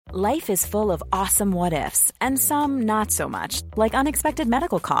Life is full of awesome what-ifs, and some not so much, like unexpected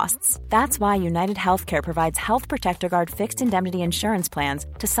medical costs. That's why United Healthcare provides Health Protector Guard fixed indemnity insurance plans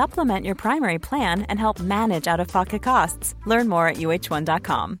to supplement your primary plan and help manage out-of-pocket costs. Learn more at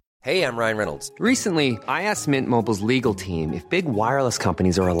uh1.com. Hey, I'm Ryan Reynolds. Recently, I asked Mint Mobile's legal team if big wireless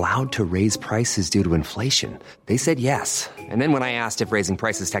companies are allowed to raise prices due to inflation. They said yes. And then when I asked if raising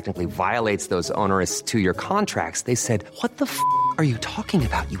prices technically violates those onerous two-year contracts, they said, "What the f*** are you talking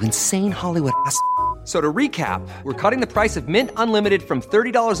about, you insane Hollywood ass?" So to recap, we're cutting the price of Mint Unlimited from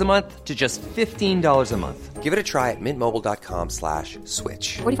 $30 a month to just $15 a month. Give it a try at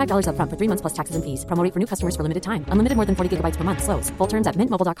mintmobile.com/switch. $45 up front for 3 months plus taxes and fees. Promo rate for new customers for limited time. Unlimited more than 40 gigabytes per month. Slows full terms at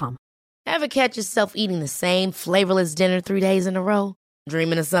mintmobile.com. Ever catch yourself eating the same flavorless dinner 3 days in a row?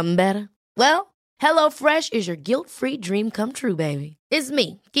 Dreaming of something better? Well, HelloFresh is your guilt-free dream come true, baby. It's me,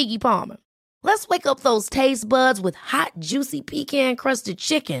 Keke Palmer. Let's wake up those taste buds with hot, juicy pecan-crusted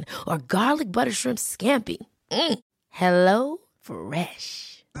chicken or garlic butter shrimp scampi. Hello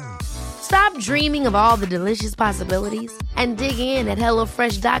Fresh. Stop dreaming of all the delicious possibilities and dig in at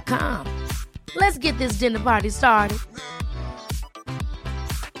HelloFresh.com. Let's get this dinner party started.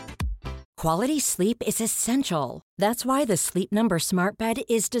 Quality sleep is essential. That's why the Sleep Number Smart Bed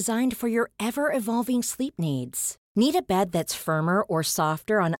is designed for your ever-evolving sleep needs. Need a bed that's firmer or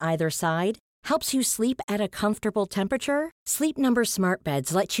softer on either side? Helps you sleep at a comfortable temperature? Sleep Number Smart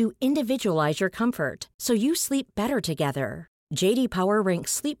Beds let you individualize your comfort so you sleep better together. J.D. Power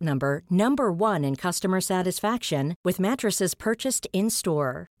ranks Sleep Number #1 in customer satisfaction with mattresses purchased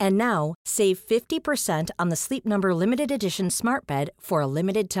in-store. And now, save 50% on the Sleep Number Limited Edition Smart Bed for a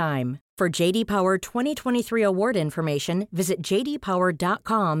limited time. For J.D. Power 2023 award information, visit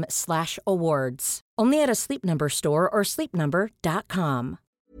jdpower.com/awards. Only at a Sleep Number store or sleepnumber.com.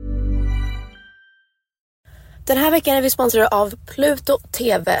 Den här veckan är vi sponsrade av Pluto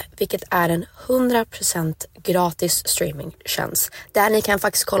TV, vilket är en 100% gratis streamingtjänst. Där ni kan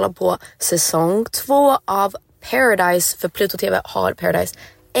faktiskt kolla på säsong 2 av Paradise, för Pluto TV har Paradise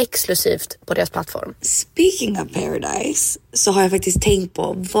exklusivt på deras plattform. Speaking of Paradise så har jag faktiskt tänkt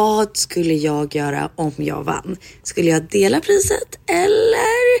på vad skulle jag göra om jag vann? Skulle jag dela priset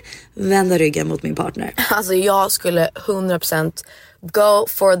eller vända ryggen mot min partner? Alltså jag skulle 100% go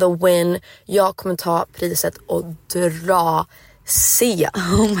for the win. Jag kommer ta priset och dra Sia.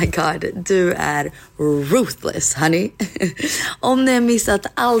 Oh my god, du är ruthless, honey. Om ni har missat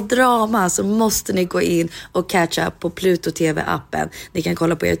all drama så måste ni gå in och catch up på Pluto TV-appen. Ni kan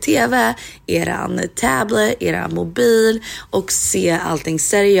kolla på er TV, eran tablet, eran mobil och se allting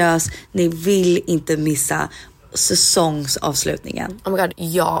seriöst. Ni vill inte missa säsongsavslutningen. Oh my god,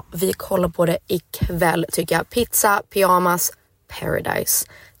 ja, vi kollar på det ikväll tycker jag. Pizza, pyjamas, Paradise.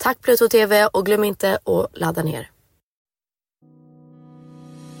 Tack Pluto TV och glöm inte att ladda ner.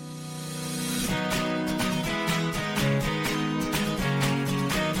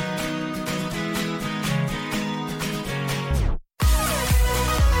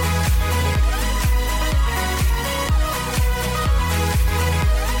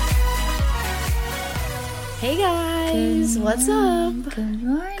 Hey guys, what's up? Good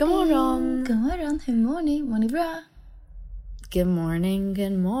morning. God morgon. God morgon. Hur mår ni? Mår ni bra? Good morning,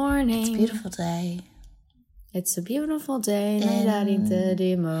 good morning. It's a beautiful day. It's a beautiful day. Nej, det är inte.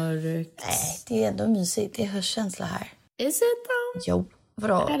 Det är mörkt. Nej, det är ändå mysigt. Det är höstkänsla här. Is it though? Jo,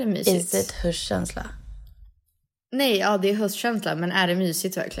 vadå? Är det mysigt? Is it höstkänsla? Nej, ja det är höstkänsla. Men är det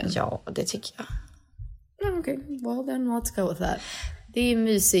mysigt verkligen? Ja, det tycker jag. Okay, well then let's go with that. Det är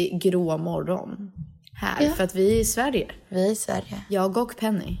mysig grå morgon här. Ja. För att vi är i Sverige. Vi är i Sverige. Jag och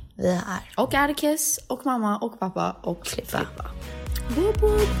Penny. Vi är här. Och Atticus. Och mamma. Och pappa. Och Flippa. Boop,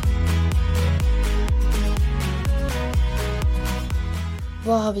 boop.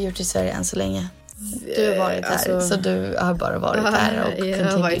 Vad har vi gjort i Sverige än så länge? Du har varit här, alltså, så du har bara varit här och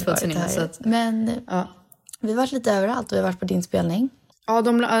jag har varit på turné, så att, men ja. Vi har varit lite överallt. Vi har varit på din spelning. Ja,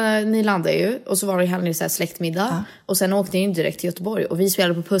 ni landade ju. Och så var det ju så här släktmiddag. Ja. Och sen åkte ni direkt till Göteborg. Och vi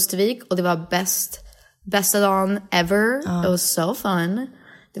spelade på Pustervik. Och det var bästa dagen ever. Ja. It was so fun.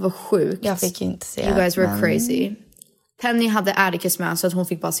 Det var sjukt. Jag fick inte se. You guys were crazy. Penny hade Atticus med, så att hon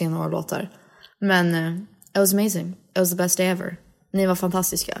fick bara se några låtar. Men it was amazing. It was the best day ever. Ni var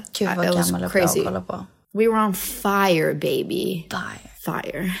fantastiska. Gud vad gammal och bra att kolla på. We were on fire, baby.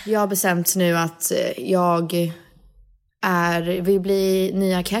 Fire. Jag har bestämt nu att jag vill bli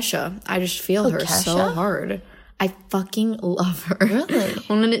nya Kesha. I just feel her Kesha? So hard. I fucking love her. Really?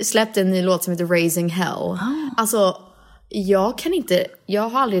 Hon släppte en ny låt som heter Raising Hell. Oh. Alltså, jag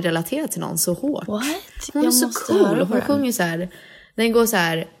har aldrig relaterat till någon så hårt. What? Hon är så cool. Hon sjunger så här. Den går så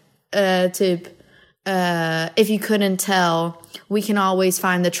här, typ if you couldn't tell, we can always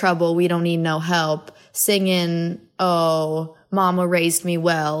find the trouble, we don't need no help. Singing, oh, mama raised me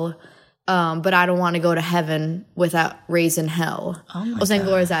well, but I don't want to go to heaven without raising hell. Och sen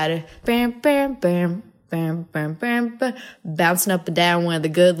går det så här, bam, bam, bam, bam, bam, bam, bam, bouncing up and down where the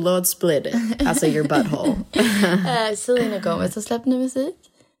good Lord split it. Alltså your butthole. Selena Gomez har släppt ny musik.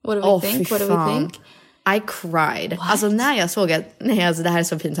 What do we think? What do we think? I cried. What? Alltså när jag såg att, nej alltså det här är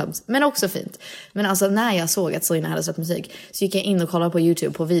så pinsamt, men också fint. Men alltså när jag såg att Selena hade släppt musik så gick jag in och kollade på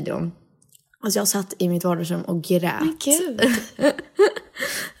YouTube på videon. Alltså jag satt i mitt vardagsrum och grät. Men gud.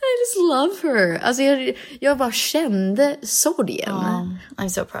 I just love her. Alltså jag bara kände sorgen. I'm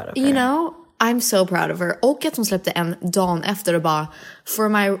so proud of her. You know, I'm so proud of her. Och att hon släppte en dag efter och bara, for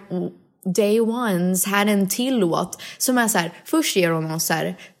my day ones, hade en till låt som är så här, först ger hon oss så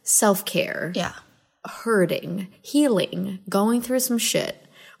här self-care. Yeah. Hurting, healing, going through some shit.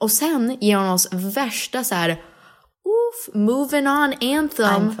 Och sen ger hon oss värsta så här, moving on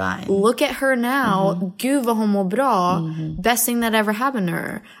anthem. I'm fine. Look at her now. Gud vad hon mår bra. Best thing that ever happened to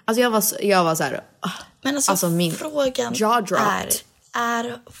her. Alltså jag var så här. Men alltså min frågan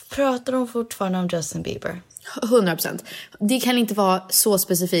är pratar hon fortfarande om Justin Bieber? 100%. Det kan inte vara så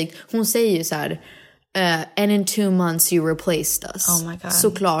specifikt. Hon säger ju så här, and in 2 months you replaced us. Oh my God.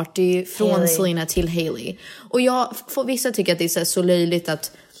 Såklart, det är ju från Hailey. Selena till Hailey. Och jag får vissa tycker att det är så löjligt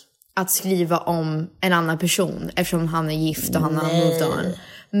att skriva om en annan person eftersom han är gift och han har moved on.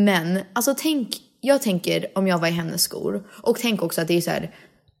 Men alltså jag tänker om jag var i hennes skor, och tänk också att det är så här,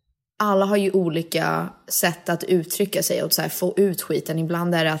 alla har ju olika sätt att uttrycka sig och så här, få ut skiten.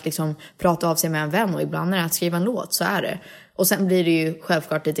 Ibland är det att liksom prata av sig med en vän och ibland är det att skriva en låt, så är det. Och sen blir det ju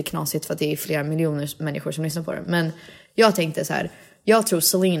självklart lite knasigt för att det är flera miljoner människor som lyssnar på det. Men jag tänkte så här, jag tror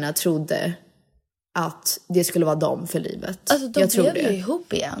Selena trodde att det skulle vara dem för livet. Alltså jag blev ju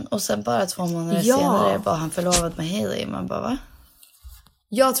ihop igen. Och sen bara 2 månader senare var han förlovad med Hailey. Man bara, va?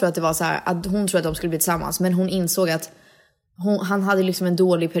 Jag tror att det var så här, att hon trodde att de skulle bli tillsammans. Men hon insåg att han hade liksom en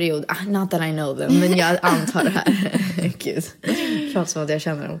dålig period. Not that I know them, men jag antar det här. Gud, klart som att jag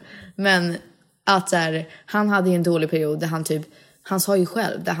känner dem. Men att så här, han hade ju en dålig period där han sa ju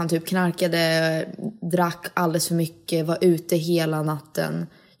själv, där han typ knarkade, drack alldeles för mycket, var ute hela natten.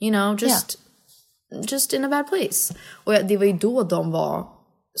 You know, just in a bad place. Och det var ju då de var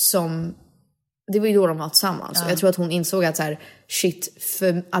tillsammans. Och jag tror att hon insåg att så här, shit,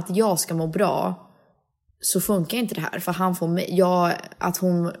 för att jag ska må bra så funkar inte det här. För han får att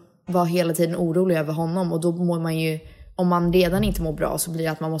hon var hela tiden orolig över honom. Och då mår man ju, om man redan inte mår bra, så blir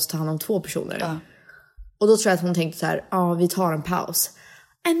det att man måste ta hand om 2 personer. Ja. Och då tror jag att hon tänkte så här, vi tar en paus.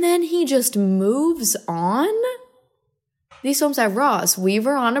 And then he just moves on. Det är som så här, Ross, we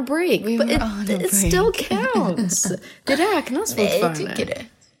were on a break. But it still counts. Det räknas fortfarande. Nej, tycker det.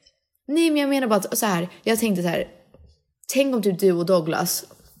 Nej, men jag menar bara att så här, jag tänkte så här, tänk om typ du och Douglas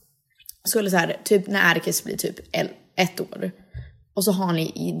skulle så här, typ när Erkes blir typ 1 år. Och så har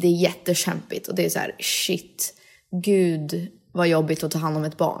ni det jättekämpigt. Och det är så här, shit, gud vad jobbigt att ta hand om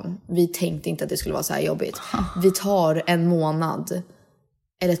ett barn. Vi tänkte inte att det skulle vara så här jobbigt. Vi tar 1 månad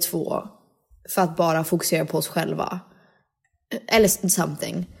eller 2 för att bara fokusera på oss själva. Eller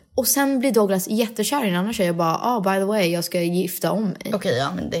something. Och sen blir Douglas jättekär i en annan tjej och bara, by the way, jag ska gifta om mig. Okej,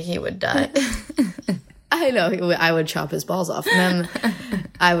 ja, men he would die. I know, I would chop his balls off. Men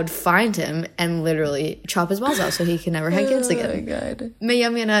I would find him and literally chop his balls off so he can never have kids again. Oh God. Men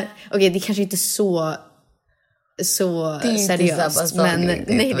jag menar, okej, det kanske inte så seriöst. Men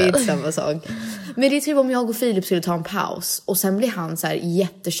nej, det är inte samma sak. Men det är typ om jag och Filip skulle ta en paus och sen blir han så här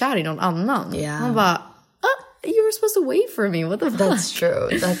jättekär i någon annan. Yeah. Han bara, you were supposed to wait for me. What the fuck?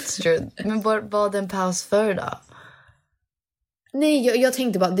 That's true. Men vad en paus för då? Nej, jag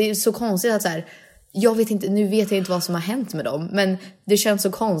tänkte bara, det är så konstigt att så här, nu vet jag inte vad som har hänt med dem, men det känns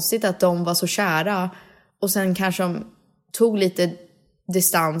så konstigt att de var så kära och sen kanske de tog lite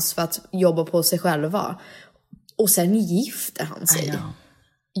distans för att jobba på sig själva och sen gifter han sig.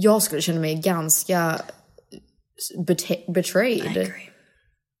 Jag skulle känna mig ganska betrayed.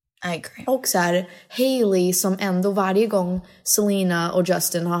 I agree. Och så här, Hailey som ändå varje gång Selena och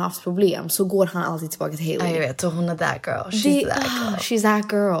Justin har haft problem så går han alltid tillbaka till Hailey. Jag vet, hon är that girl. She's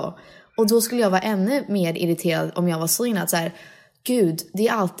that girl. Och då skulle jag vara ännu mer irriterad om jag var Selena. Att så här, gud, det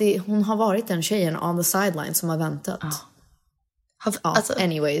är alltid, hon har varit den tjejen on the sideline som har väntat. Alltså,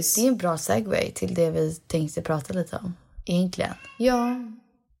 anyways. Det är en bra segue till det vi tänkte prata lite om. Egentligen. Ja.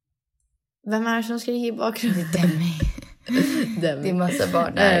 Vem är det som skriker i bakgrunden? Det är Demi. Det är massa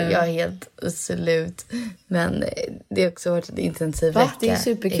barn där. Jag är helt slut. Men Det har också varit en intensiv vecka. Det är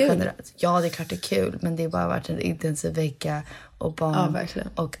superkul. Ja, det är klart det är kul. Men det har bara varit en intensiv vecka. Och barn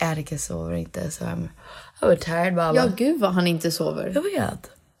och Erika sover inte. Så I'm tired, baba. Ja, gud vad han inte sover. Jag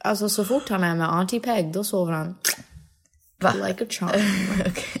vet. Alltså så fort han är med Auntie Peg, då sover han. Va? Like a charm.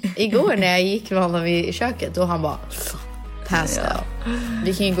 Okay. Igår när jag gick med honom i köket, då han bara passed out.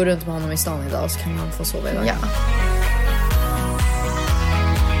 Vi kan ju gå runt med honom i stan idag, och så kan han få sova idag. Ja.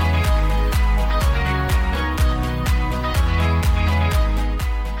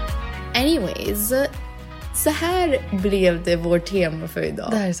 Anyways, så här blev det vårt tema för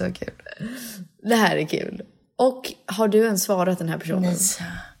idag. Det här är så kul. Det här är kul. Och har du ens svarat den här personen?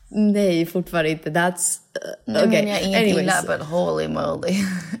 Nej, fortfarande inte. That's... Nej, men jag är inte illa, but holy moly.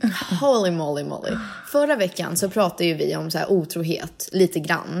 Holy moly. Förra veckan så pratade ju vi om så här otrohet lite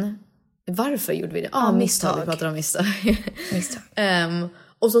grann. Varför gjorde vi det? Misstag. Vi pratade om misstag.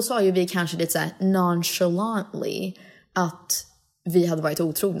 Och så sa ju vi kanske lite så här nonchalantly att vi hade varit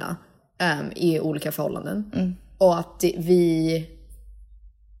otrogna i olika förhållanden. Och att vi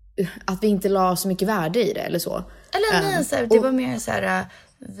inte la så mycket värde i det eller så. Eller nej, så här, det var mer så här,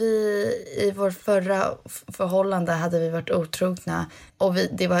 vi i vårt förra förhållande hade vi varit otrogna och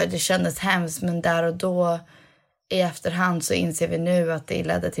det kändes hemskt, men där och då i efterhand så inser vi nu att det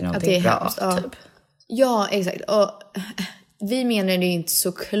ledde till någonting bra. Hemskt, typ. Ja, exakt. Och vi menar det inte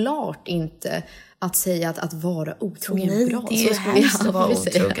såklart inte att säga att vara otrogen är bra. Det är ju hemskt att vara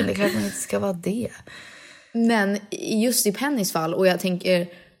otrogen. Det är klart man inte ska vara det. Men just i Pennys fall, och jag tänker,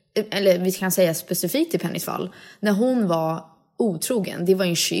 eller vi kan säga specifikt i Pennys fall, när hon var otrogen, det var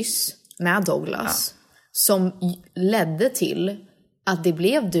en kyss med Douglas som ledde till att det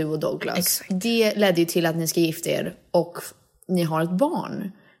blev du och Douglas. Exakt. Det ledde ju till att ni ska gifta er och ni har ett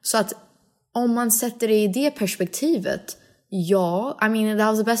barn. Så att om man sätter det i det perspektivet, ja, I mean that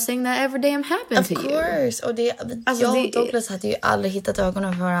was the best thing that ever damn happened to you. Of course. Och jag och Douglas hade ju aldrig hittat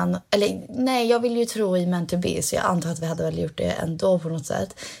ögonen för varandra. Eller nej, jag vill ju tro i meant to be, så jag antar att vi hade väl gjort det ändå på något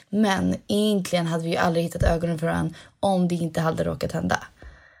sätt. Men egentligen hade vi ju aldrig hittat ögonen för varandra om det inte hade råkat hända.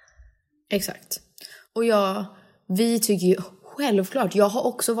 Exakt. Och vi tycker ju självklart, jag har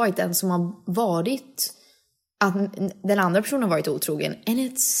också varit den som har varit att den andra personen har varit otrogen. And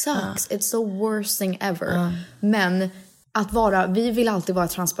it sucks. It's the worst thing ever. Men vi vill alltid vara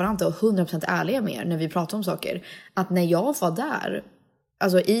transparenta och 100% ärliga med er när vi pratar om saker. Att när jag var där,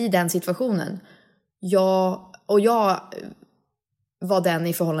 alltså i den situationen, jag var den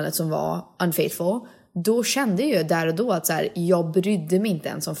i förhållandet som var unfaithful, då kände jag där och då att så här, jag brydde mig inte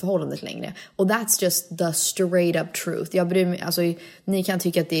ens om förhållandet längre. Och that's just the straight up truth. Jag bryr mig, alltså, ni kan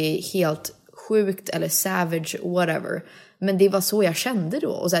tycka att det är helt sjukt eller savage, whatever. Men det var så jag kände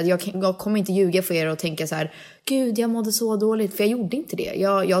då. Och så här, jag kommer inte ljuga för er och tänka så här, gud jag mådde så dåligt. För jag gjorde inte det.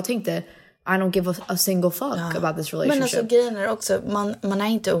 Jag tänkte, I don't give a single fuck about this relationship. Men alltså grejen är också, man är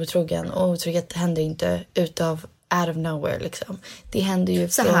inte otrogen. Och otroget händer inte out of nowhere liksom. Det händer ju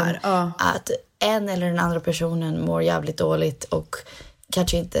så här, att en eller den andra personen mår jävligt dåligt och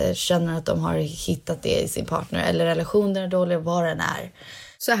kanske inte känner att de har hittat det i sin partner. Eller relationen är dålig, vad den är.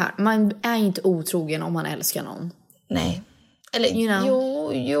 Så här, man är inte otrogen om man älskar någon. Nej. Eller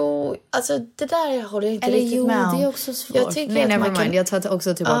jo, alltså det där håller jag inte riktigt med om. Det är också svårt. Jag tycker jag tar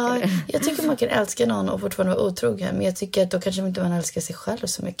också tillbaka det. Jag tycker man kan älska någon och fortfarande vara otrogen, men jag tycker att då kanske inte man älskar sig själv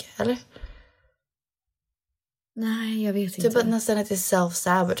så mycket, eller? Nej, jag vet inte. Typ att nästan att det är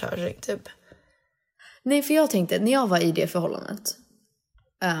self-sabotaging, typ. Nej, för jag tänkte, när jag var i det förhållandet,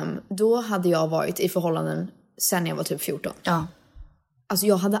 då hade jag varit i förhållanden sen jag var typ 14. Ja. Alltså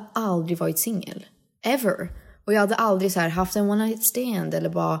jag hade aldrig varit singel. Ever. Och jag hade aldrig så här haft en one night stand eller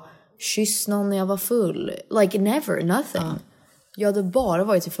bara kysst någon när jag var full. Like never, nothing. Jag hade bara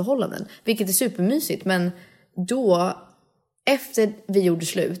varit i förhållanden. Vilket är supermysigt. Men då, efter vi gjorde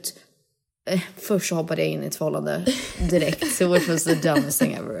slut, först så hoppade jag in i ett förhållande direkt. So it was the dumbest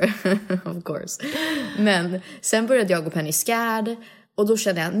thing ever. Of course. Men sen började jag och Penny scared. Och då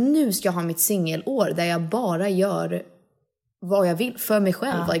kände jag, nu ska jag ha mitt singelår där jag bara gör vad jag vill för mig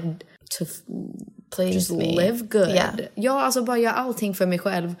själv. Like to just live good. Yeah. Ja, alltså bara göra allting för mig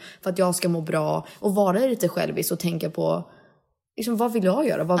själv för att jag ska må bra och vara lite självisk och tänka på liksom, vad vill jag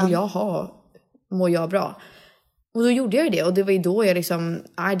göra? Vad vill jag ha? Mår jag bra? Och då gjorde jag det, och det var ju då jag liksom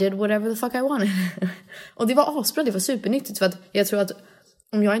I did whatever the fuck I wanted. Och det var asbra, det var supernyttigt, för att jag tror att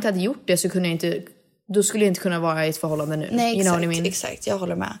om jag inte hade gjort det så kunde jag inte, då skulle jag inte kunna vara i ett förhållande nu. Nej, exakt, you know what I mean? Exakt, jag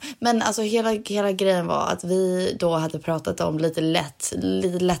håller med. Men alltså hela grejen var att vi då hade pratat om lite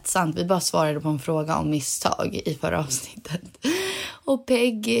lättsamt. Vi bara svarade på en fråga om misstag i förra avsnittet. Och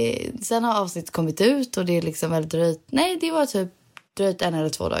Peg, sen har avsnittet kommit ut och det är liksom väldigt dröjt. Nej, det var typ dröjt 1 eller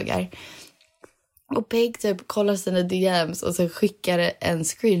 2 dagar. Och Peg typ kollar sina DMs och så skickar en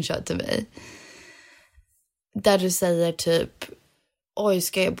screenshot till mig. Där du säger typ, oj,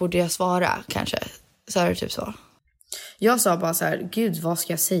 borde jag svara kanske? Sa du typ så? Jag sa bara så här, gud, vad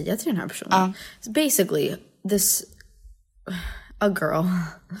ska jag säga till den här personen? Basically, a girl.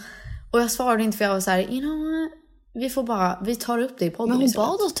 Och jag svarade inte för jag var så här, you know what? Vi tar upp det i podden. Men hon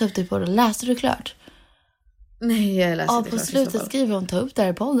bad oss ta upp det i podden. Läste du klart? Nej, jag läste inte klart. På slutet skriver hon ta upp det här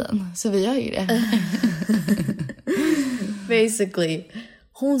i podden. Så vi gör ju det. Basically,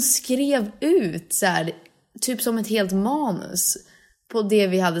 hon skrev ut så här, typ som ett helt manus på det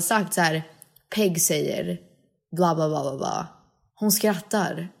vi hade sagt så här, Peg säger bla bla bla bla bla. Hon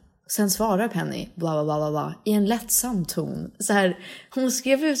skrattar. Sen svarar Penny bla bla bla bla bla i en lättsam ton. Så här, hon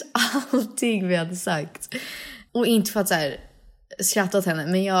skrev ut allting vi hade sagt. Och inte för att så här skratta åt henne,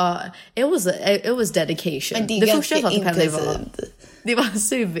 men it was dedication. Men det första jag sa till Penny var, det var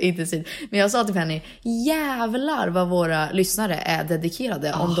superintensivt. Men jag sa till Penny, jävlar vad våra lyssnare är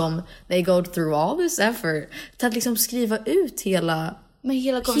dedikerade om they go through all this effort till att liksom skriva ut hela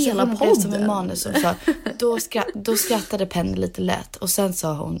konversationen blev som en manus som sa, då skrattade Penny lite lätt och sen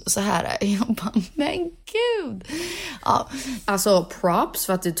sa hon så här. Jag bara, men gud. Ja. Alltså props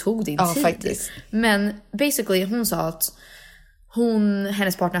för att du tog din tid. Faktiskt. Men basically hon sa att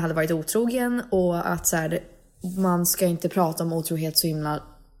hennes partner hade varit otrogen och att så här, man ska inte prata om otrohet så himla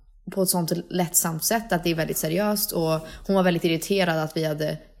på ett sånt lättsamt sätt, att det är väldigt seriöst, och hon var väldigt irriterad att vi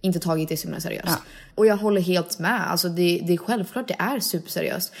hade inte tagit det så himla seriöst. Ja. Och jag håller helt med, alltså det är självklart det är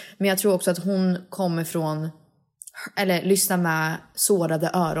superseriöst, men jag tror också att hon kommer från, eller lyssnar med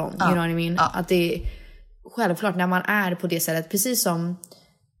sårade öron, you know what I mean? Att det är självklart när man är på det sättet, precis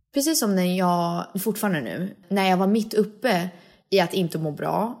som när jag fortfarande nu, när jag var mitt uppe i att inte må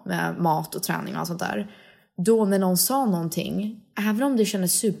bra med mat och träning och allt sånt där. Då när någon sa någonting, även om det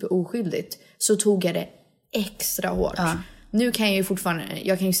kändes superoskyldigt, så tog jag det extra hårt. Nu kan jag ju fortfarande,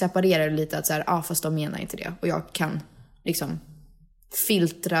 jag kan ju separera det lite att så här, fast de menar inte det. Och jag kan liksom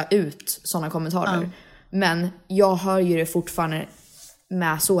filtra ut sådana kommentarer. Men jag hör ju det fortfarande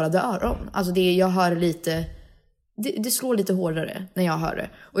med sårade öron. Alltså jag hör lite, det slår lite hårdare när jag hör det.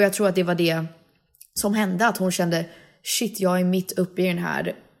 Och jag tror att det var det som hände, att hon kände, shit, jag är mitt uppe i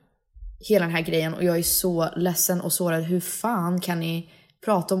hela den här grejen och jag är så ledsen och sårad. Hur fan kan ni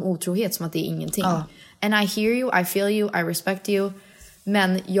prata om otrohet som att det är ingenting? And I hear you, I feel you, I respect you.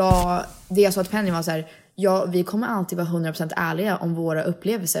 Men det jag sa till Penny var så här, vi kommer alltid vara 100% ärliga om våra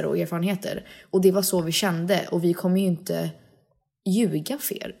upplevelser och erfarenheter. Och det var så vi kände, och vi kommer ju inte ljuga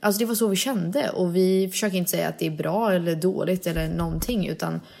för er. Alltså det var så vi kände, och vi försöker inte säga att det är bra eller dåligt eller någonting,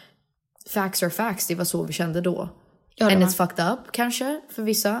 utan facts are facts, det var så vi kände då. And it's fucked up kanske för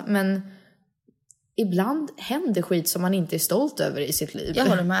vissa, men ibland händer skit som man inte är stolt över i sitt liv. Jag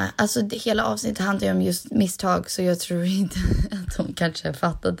håller med. Alltså hela avsnittet handlar ju om just misstag, så jag tror inte att de kanske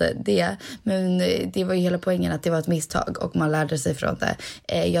fattade det. Men det var ju hela poängen, att det var ett misstag och man lärde sig från det.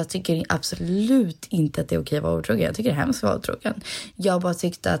 Jag tycker absolut inte att det är okej att vara otrogen. Jag tycker det är hemskt att vara otrogen. Jag bara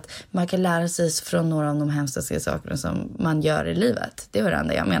tyckte att man kan lära sig från några av de hemskaste sakerna som man gör i livet. Det var det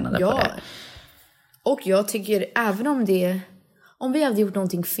enda jag menade på det. Och jag tycker, även om vi hade gjort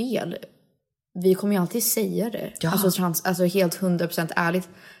någonting fel, vi kommer ju alltid säga det. Alltså helt 100% ärligt.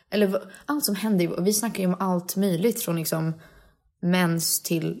 Eller allt som händer, vi snackar ju om allt möjligt, från liksom mens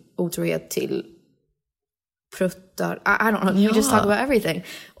till otrohet till pruttar. I don't know, we just talk about everything.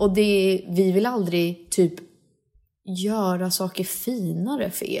 Och vi vill aldrig typ göra saker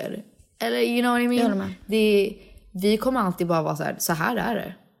finare för er. Eller you know what I mean? Vi kommer alltid bara vara så här är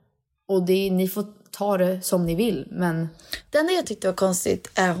det. Och ni får ta det som ni vill, men det enda jag tyckte var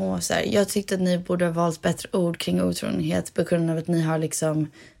konstigt är hon var så här, jag tyckte att ni borde ha valt bättre ord kring otrohet på grund av att ni har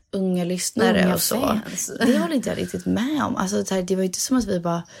liksom unga lyssnare och så. Fans. Det håller inte jag riktigt med om. Alltså det var inte som att vi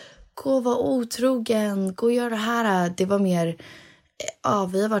bara, gå och vara otrogen, gå och göra det här. Det var mer,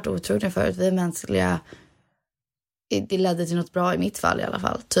 vi har varit otrogna förut, vi är mänskliga. Det ledde till något bra i mitt fall i alla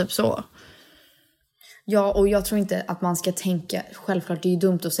fall, typ så. Ja, och jag tror inte att man ska tänka, självklart det är ju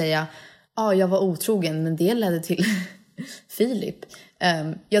dumt att säga jag var otrogen, men det ledde till Filip.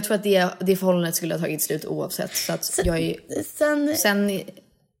 Jag tror att det förhållandet skulle ha tagit slut oavsett. Så att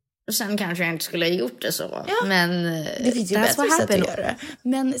sen kanske jag inte skulle ha gjort det så. Ja, men det finns ju bättre sätt att göra det.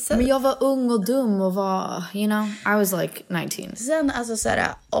 Men jag var ung och dum och var, you know, I was like 19. Sen alltså såhär,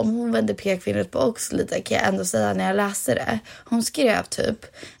 om hon vände pekfingret på oss lite, kan jag ändå säga när jag läste det. Hon skrev typ,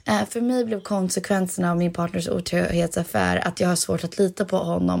 för mig blev konsekvenserna av min partners otrohetsaffär att jag har svårt att lita på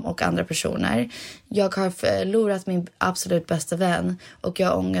honom och andra personer. Jag har förlorat min absolut bästa vän och jag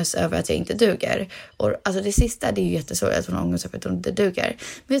har ångest över att jag inte duger. Och alltså det sista, det är ju jättesvårt att hon har ångest över att hon inte duger.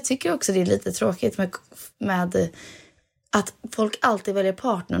 Men jag tycker tycker också det är lite tråkigt med att folk alltid väljer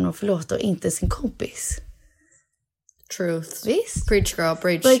partnern och förlåta och inte sin kompis. Truth. Visst? Preach girl,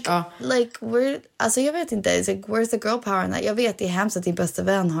 preach. Alltså jag vet inte, where's the girl power in that? Jag vet det är hemskt att din bästa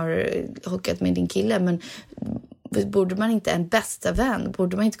vän har hookat med din kille, men borde man inte en bästa vän,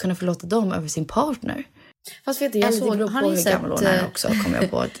 borde man inte kunna förlåta dem över sin partner? Fast vet du, har ni sett också, kommer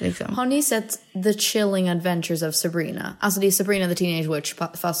jag på liksom. Har ni sett The Chilling Adventures of Sabrina? Alltså det är Sabrina the Teenage Witch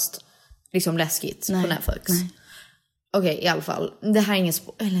fast liksom läskigt på Netflix. Okej, i alla fall. Det här är ingen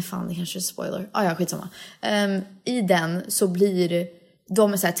eller fan, det kanske är spoiler. Ja, skitsamma. I den så blir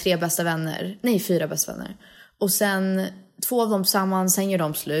de är så här 4 bästa vänner. Och sen 2 av dem tillsammans, sen gör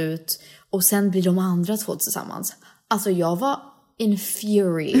de slut. Och sen blir de andra 2 tillsammans. Alltså jag var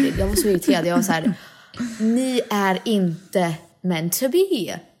infuriated. Jag var så irriterad. Jag var så här, ni är inte meant to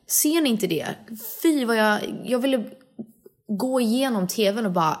be. Ser ni inte det? Fy vad jag ville gå igenom tvn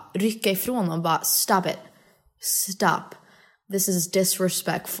och bara rycka ifrån dem. Bara stop it. Stop. This is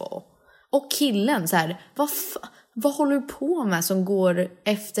disrespectful. Och killen så här, vad håller du på med som går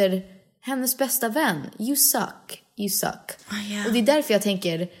efter hennes bästa vän? You suck. Oh, yeah. Och det är därför jag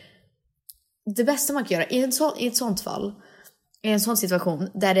tänker det bästa man kan göra i ett sånt fall, i en sån situation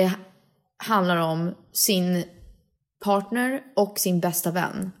där det handlar om sin partner och sin bästa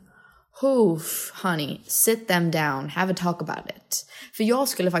vän. Honey, sit them down, have a talk about it. För jag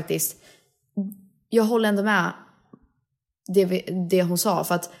skulle faktiskt, jag håller ändå med det hon sa,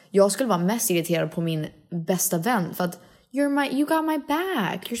 för att jag skulle vara mest irriterad på min bästa vän, för att you got my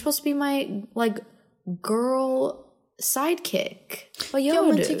back, you're supposed to be my like girl sidekick. Vad gör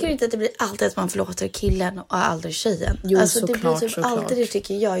du? Men tycker inte att det blir alltid att man förlåter killen och aldrig tjejen? Jo, alltså såklart, det blir typ alltid det,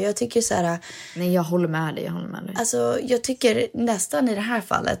 tycker jag. Jag tycker så här. Nej, jag håller med dig. Alltså jag tycker nästan i det här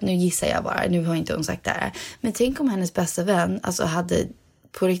fallet, nu gissar jag bara, nu har inte hon sagt det här, men tänk om hennes bästa vän alltså hade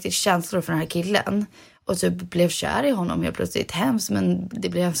på riktigt känslor för den här killen och typ blev kär i honom helt plötsligt. Hemskt, men det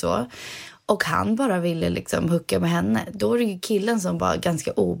blev så. Och han bara ville liksom hooka med henne. Då är det ju killen som var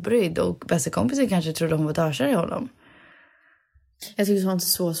ganska obrydd, och bästa kompisen kanske trodde hon var dörsare i honom. Jag tycker sånt är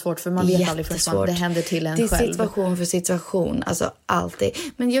så svårt, för man vet aldrig först vad det händer till en själv. Det är situation för situation, alltså alltid.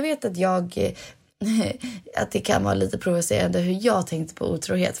 Men jag vet att att det kan vara lite provocerande hur jag tänkte på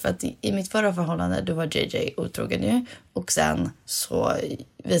otrohet. För att i mitt förra förhållande, då var JJ otrogen ju. Och sen så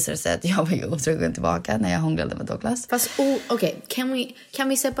visade det sig att jag var ju otrogen tillbaka när jag hånglade med Douglas. Fast okej, kan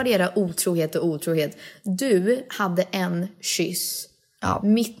vi separera otrohet och otrohet? Du hade en kyss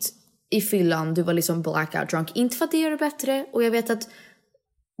mitt i fyllan, du var liksom blackout drunk. Inte för att det gör det bättre, och jag vet att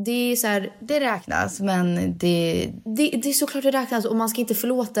det är så här, det räknas, men det är såklart det räknas, och man ska inte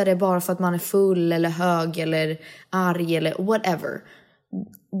förlåta det bara för att man är full eller hög eller arg eller whatever.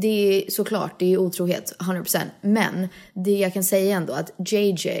 Det är såklart, det är otrohet 100%. Men det jag kan säga ändå att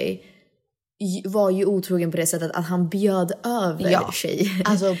JJ var ju otrogen på det sättet att han bjöd över tjejer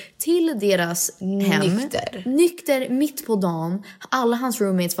alltså, till deras hem. Nykter mitt på dagen. Alla hans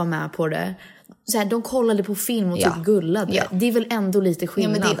roommates var med på det. Så här, de kollade på film och typ gullade. Ja. Det är väl ändå lite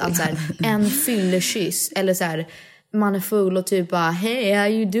skillnad att så här, en fyllekyss eller så här, man är full och typ bara hey, how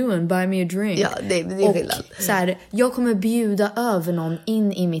you doing? Buy me a drink. Ja, det är skillnad. Så här, jag kommer bjuda över någon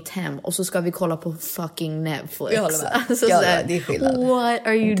in i mitt hem och så ska vi kolla på fucking Netflix. Jag håller med. Alltså, ja, det är skillnad. What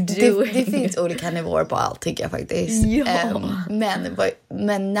are you doing? Det finns olika nivåer på allt, tycker jag faktiskt. Ja.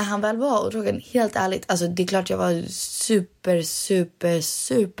 Men när han väl var otrogen, helt ärligt, alltså det är klart jag var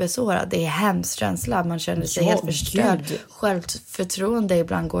super sårad. Det är hemskt känsla. Man känner sig helt förstörd. Självförtroende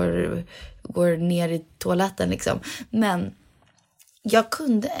ibland går ner i toaletten liksom. Men jag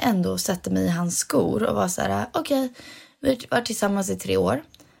kunde ändå sätta mig i hans skor och vara så här: okej, vi var tillsammans i 3 år.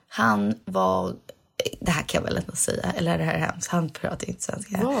 Han var, det här kan jag väl ändå säga, eller det här är hemskt, han pratar inte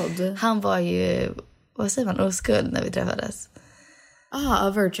svenska. Vad? Han var ju, vad säger man, oskuld när vi träffades. A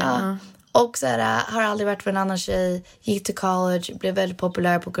virgin. Och så här, har aldrig varit för en annan tjej, gick till college, blev väldigt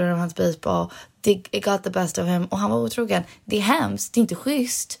populär på grund av hans baseball. It got the best of him. Och han var otrogen. Det är hemskt, det är inte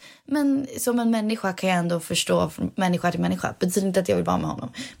schysst. Men som en människa kan jag ändå förstå från människa till människa. Det betyder inte att jag vill vara med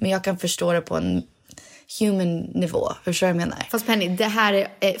honom. Men jag kan förstå det på en human nivå. Förstår du vad jag menar? Fast Penny, det här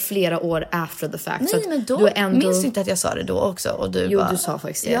är flera år after the fact. Nej, men då minns du inte att jag sa det då också? Och du du sa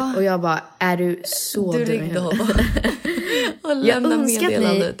faktiskt det. Ja. Och jag bara, är du så du ringde honom och lämnade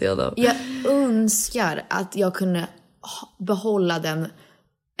meddelandet till honom. Jag önskar att jag kunde behålla den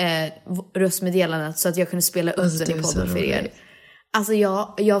röstmeddelandet så att jag kunde spela upp den i podden för er. Alltså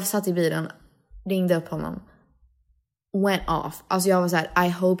jag satt i bilen, ringde upp honom. went off. Alltså jag var så här, I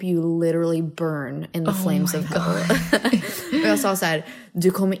hope you literally burn in the flames of hell. Och jag sa så här,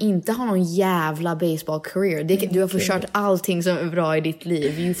 du kommer inte ha någon jävla baseball career. Du har förstört allting som är bra i ditt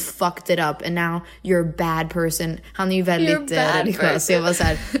liv. You fucked it up and now you're a bad person. Han är ju väldigt religiös. Så jag var så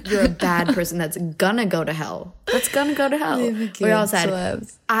här, you're a bad person that's gonna go to hell. That's gonna go to hell. Och jag var så här,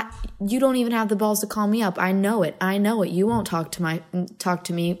 you don't even have the balls to call me up. I know it. You won't talk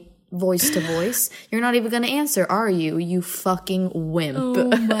to me voice to voice. You're not even gonna answer, are you? You fucking wimp.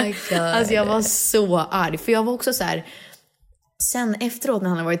 Oh my god. Alltså jag var så arg. För jag var också så här. Sen efteråt när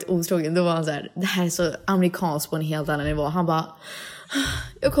han har varit otrogen, då var han så här, det här är så amerikanskt på en helt annan nivå. Han bara,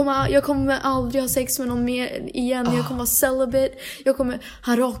 jag kommer aldrig ha sex med någon mer igen. Jag kommer vara celibate.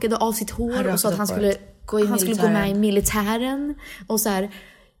 Han rakade av sitt hår och sa att han skulle gå med i militären. Och så här,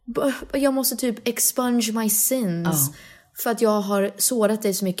 jag måste typ expunge my sins. För att jag har sårat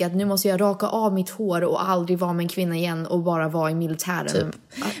dig så mycket att nu måste jag raka av mitt hår och aldrig vara med en kvinna igen och bara vara i militären. Typ.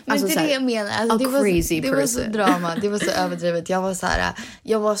 Men alltså, det är det jag menar. Alltså, det var så drama, det var så överdrivet.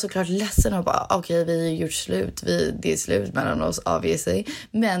 Jag var såklart ledsen och bara, okej, vi har gjort slut. Det är slut mellan oss, obviously.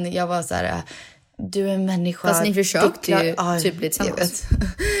 Men jag var så här, du är en människa. Fast ni försökte ju typ bli tillsammans.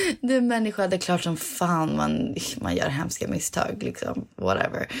 Du är en människa, det är klart som fan man gör hemska misstag, liksom,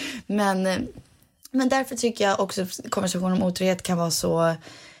 whatever. Men därför tycker jag också att konversation om otrohet kan vara så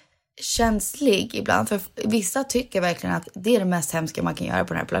känslig ibland. För vissa tycker verkligen att det är det mest hemska man kan göra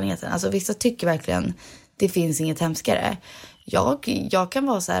på den här planeten. Alltså vissa tycker verkligen det finns inget hemskare. Jag kan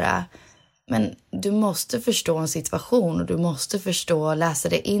vara så här, men du måste förstå en situation och du måste läsa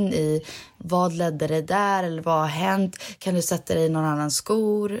dig in i vad ledde det där eller vad har hänt. Kan du sätta dig i någon annans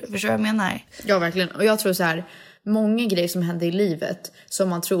skor? Förstår du vad jag menar? Ja, verkligen. Och jag tror så här, många grejer som händer i livet som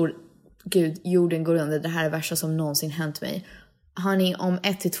man tror, gud, jorden går under, det här är det värsta som någonsin hänt mig. Honey, om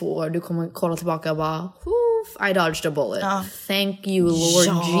 1 till 2 år du kommer kolla tillbaka och bara, I dodged a bullet. Thank you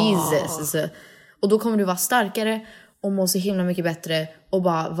Lord Jesus. Och då kommer du vara starkare och må så himla mycket bättre och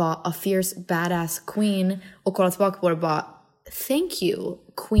bara vara a fierce badass queen och kolla tillbaka på det och bara, thank you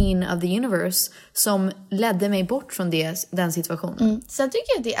queen of the universe som ledde mig bort från den situationen. Sen tycker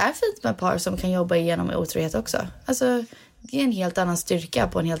jag att det är fint med par som kan jobba igenom otrohet också. Alltså det är en helt annan styrka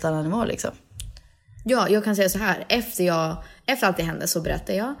på en helt annan nivå liksom. Ja, jag kan säga så här. Efter allt det hände så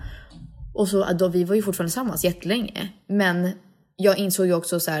berättade jag. Och så då, vi var ju fortfarande tillsammans jättelänge. Men jag insåg ju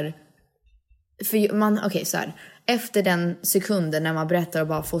också så här. För så här. Efter den sekunden när man berättar och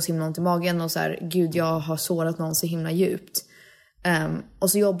bara får så himla ont i magen. Och så här, gud, jag har sårat någon så himla djupt.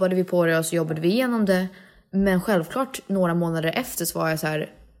 Och så jobbade vi på det och så jobbade vi igenom det. Men självklart några månader efter så var jag så här.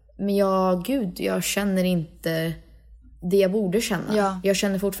 Men jag känner inte det jag borde känna. Ja. Jag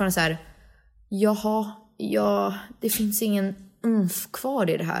känner fortfarande så här, det finns ingen kvar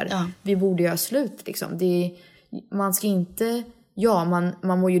i det här. Ja. Vi borde göra slut liksom. Man ska inte,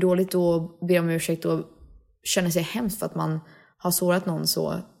 man mår ju dåligt och ber om ursäkt och känner sig hemskt för att man har sårat någon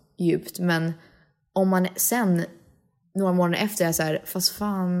så djupt. Men om man sen några månader efter är så här, fast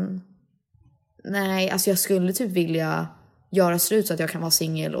fan, nej, alltså jag skulle typ vilja göra slut så att jag kan vara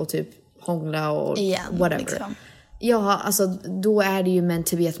singel och typ hångla och whatever. Liksom. Ja, alltså då är det ju meant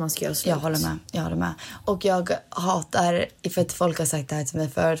to be att man ska göra slut. Jag håller med. Och jag hatar, för att folk har sagt det här till mig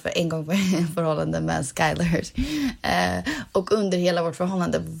förut, för en gång var jag i en förhållande med Skyler. Och under hela vårt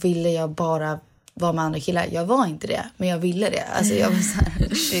förhållande ville jag bara vara med andra killar. Jag var inte det, men jag ville det. Alltså jag var så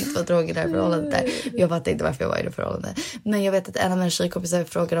här, shit vad tråkigt det här förhållandet där. Jag fattade inte varför jag var i det förhållandet. Men jag vet att en av mina tjejkompisar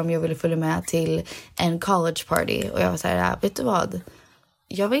frågade om jag ville följa med till en college party. Och jag var så här, vet du vad?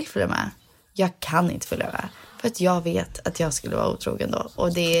 Jag vill följa med. Jag kan inte följa med. För att jag vet att jag skulle vara otrogen då.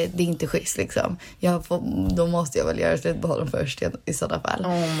 Och det är inte schysst liksom. Då måste jag väl göra slut på honom först i sådana fall.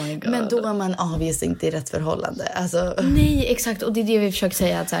 Oh my God. Men då är man obviously inte i rätt förhållande. Alltså. Nej, exakt. Och det är det vi försöker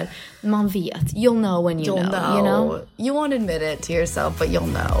säga. Att så här, man vet. You'll know when you know. You know? You won't admit it to yourself, but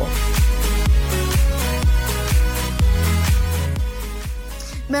you'll know.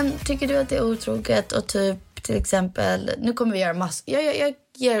 Men tycker du att det är otroget och typ till exempel, nu kommer vi göra jag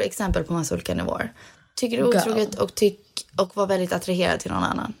ger exempel på massa olika nivåer. Tycker du otroget och var väldigt attraherad till någon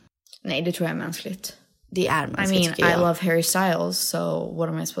annan? Nej, det tror jag är mänskligt. Det är mänskligt. I love Harry Styles, so what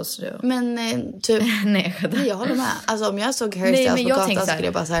am I supposed to do? Men typ nej, jag håller med. Alltså om jag såg Harry Styles på gatan skulle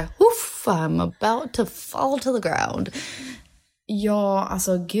jag bara så här, I'm about to fall to the ground. Ja,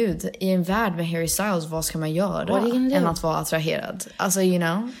 alltså gud, i en värld med Harry Styles, vad ska man göra än att vara attraherad? Alltså, you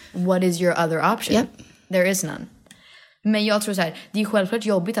know, what is your other option? Yep. There is none. Men jag tror så här, det är självklart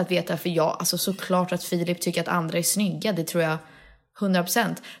jobbigt att veta, för alltså såklart att Filip tycker att andra är snygga, det tror jag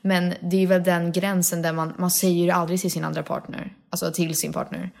 100%. Men det är väl den gränsen där man säger ju aldrig till sin andra partner, alltså till sin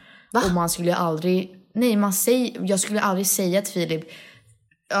partner. Va? Och man skulle ju aldrig jag skulle aldrig säga till Filip,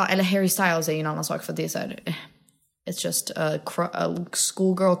 eller Harry Styles är ju en annan sak för det är så här, it's just a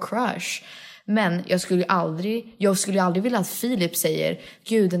schoolgirl crush. Men jag skulle aldrig vilja att Filip säger,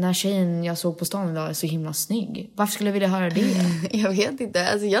 gud den här tjejen jag såg på stan var så himla snygg. Varför skulle jag vilja höra det? Jag vet inte,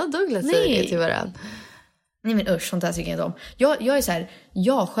 alltså jag och Douglas säger det till varandra. Nej men usch, sånt där tycker jag inte om. Jag är så här,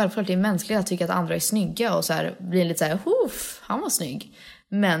 självklart det är mänskligt att tycka att andra är snygga och så här, blir lite så här, han var snygg.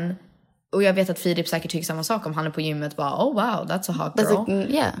 Men, och jag vet att Filip säkert tycker samma sak om han är på gymmet bara, oh wow, that's a hot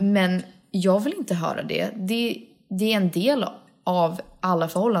girl. Men jag vill inte höra det. Det är en del av alla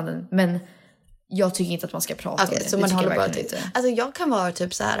förhållanden, men jag tycker inte att man ska prata om det. Så man håller bara inte. Alltså jag kan vara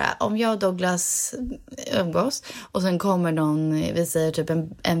typ så här, om jag och Douglas umgås och sen kommer någon, vi säger typ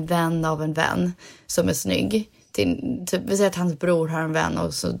en vän av en vän som är snygg. Typ, vi säger att hans bror har en vän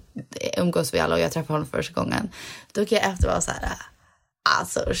och så umgås vi alla och jag träffar honom första gången. Då kan jag efter vara så här,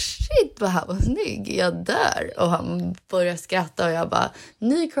 alltså shit vad han var snygg, jag dör. Och han börjar skratta och jag bara,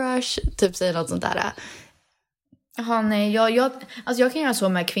 ny crush, typ säger något sånt där. Jaha, nej, jag kan göra så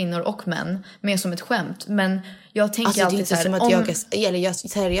med kvinnor och män, mer som ett skämt. Men jag tänker alltså, alltid det är inte som att jag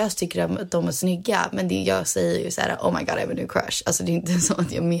seriöst tycker att de är snygga. Men jag säger ju så här, oh my god, I have a new crush. Alltså det är inte så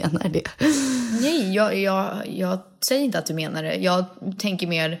att jag menar det. Nej, jag säger inte att du menar det. Jag tänker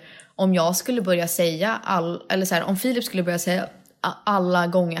mer, om jag skulle börja säga eller så här, om Filip skulle börja säga alla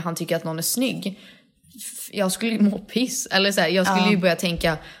gånger han tycker att någon är snygg, jag skulle må piss. Eller så här, jag skulle ju börja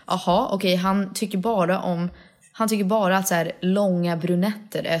tänka, okej, han tycker bara att så här, långa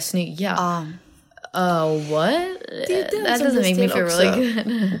brunetter är snygga. What? Det är den som blir stel också.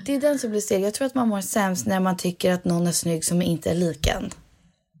 Det är den som blir stel. Jag tror att man mår sämst när man tycker att någon är snygg som inte är lik en.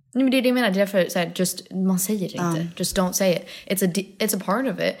 Nej, men det är det jag menar. Det är därför så här, man säger det inte. Just don't say it. It's a part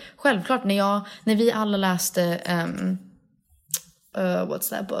of it. Självklart, när vi alla läste what's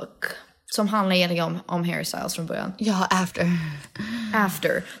that book? Som handlar egentligen om Harry Styles från början. Ja,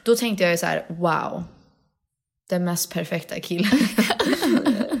 After. Då tänkte jag ju så här, wow. Den mest perfekta killen.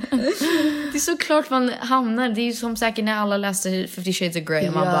 Det är såklart man hamnar. Det är ju som säkert när alla läste 50 Shades of Grey.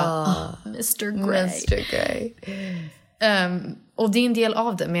 Och man bara, Mr. Grey. Och det är en del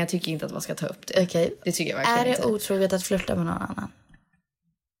av det. Men jag tycker inte att man ska ta upp det. Okay. Det tycker jag verkligen inte. Är det otroligt att flirta med någon annan?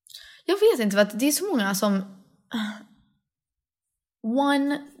 Jag vet inte. För att det är så många som...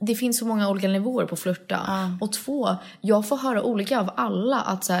 det finns så många olika nivåer på flirta. Och 2, jag får höra olika av alla.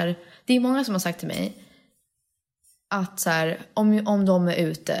 Att så här, det är många som har sagt till mig att så här, om de är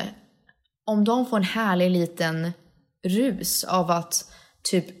ute, om de får en härlig liten rus av att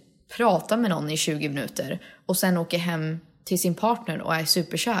typ prata med någon i 20 minuter och sen åker hem till sin partner och är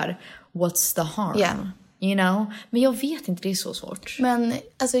superkär, what's the harm? Yeah. You know? Men jag vet inte, det är så svårt. Men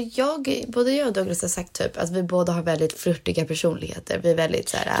alltså både jag och Douglas har sagt typ att vi båda har väldigt flirtiga personligheter. Vi är väldigt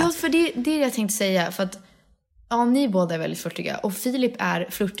så här... Ja, för det är det jag tänkte säga. För att ni båda är väldigt flirtiga. Och Filip är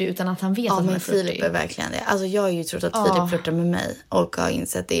flirtig utan att han vet att han är flirtig. Filip är verkligen det. Alltså jag har ju trott att Filip flirtar med mig. Och har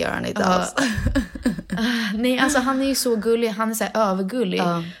insett det gör han inte alls. Nej, alltså han är ju så gullig. Han är så här övergullig.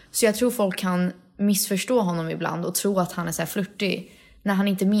 Så jag tror folk kan missförstå honom ibland. Och tro att han är så här flirtig. När han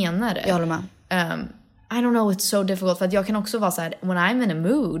inte menar det. Jag håller med. I don't know, it's so difficult. För att jag kan också vara så här, when I'm in a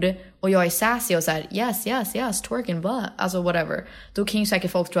mood och jag är sassy och så här, yes, twerking butt, alltså whatever. Då kan ju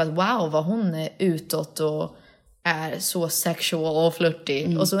säkert folk tro att wow, vad hon är utåt och är så sexual och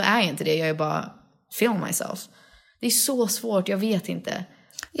flirtig. Och så är jag inte det, jag är bara feel myself. Det är så svårt, jag vet inte.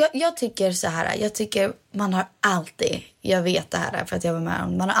 Jag tycker så här, jag tycker man har alltid, jag vet det här för att jag var med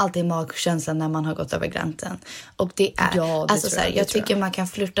om, man har alltid magkänslan när man har gått över gränsen. Och det är, ja, det alltså så här, jag tycker man kan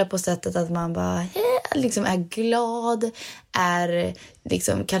flirta på sättet att man bara liksom är glad, är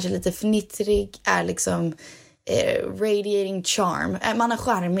liksom kanske lite fnittrig, är liksom radiating charm, man är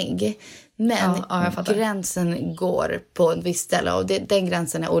charmig. Men gränsen går på en viss ställe och den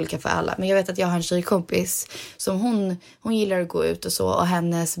gränsen är olika för alla. Men jag vet att jag har en tjejkompis som hon gillar att gå ut och så. Och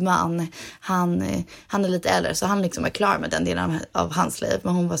hennes man, han är lite äldre så han liksom är klar med den delen av hans liv.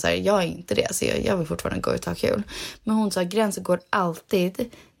 Men hon var så här, jag är inte det så jag vill fortfarande gå ut och ha kul. Men hon sa, gränsen går alltid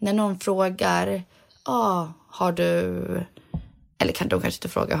när någon frågar, har du, eller kan de kanske inte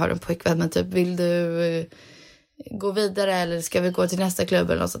fråga, har du en pojkvän, men typ, vill du gå vidare eller ska vi gå till nästa klubb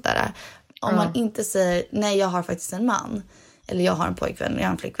eller något sånt där. Om man inte säger, nej jag har faktiskt en man. Eller jag har en pojkvän, jag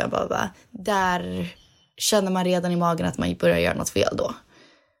har en flickvän. Bara, där känner man redan i magen att man börjar göra något fel då.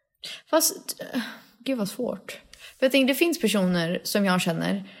 Fast, gud vad svårt. För jag tänker, det finns personer som jag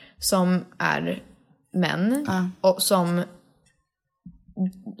känner som är män. Och som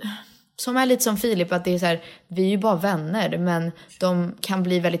är lite som Filip. Att det är så här, vi är ju bara vänner. Men de kan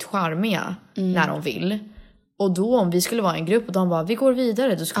bli väldigt charmiga när de vill. Och då om vi skulle vara en grupp och de bara, vi går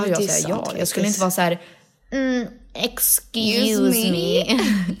vidare, då skulle jag säga ja. Jag skulle inte vara så här, excuse me.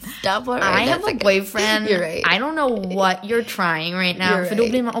 I have a boyfriend. Right. I don't know what you're trying right now. Right. För då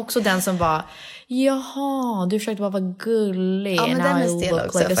blir man också den som bara, jaha, du försökte bara vara gullig. Ja, men den är stel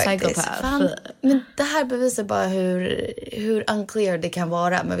också like faktiskt. Fan, men det här bevisar bara hur unclear det kan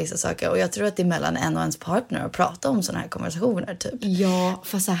vara med vissa saker. Och jag tror att det är mellan en och ens partner att prata om såna här konversationer typ. Ja,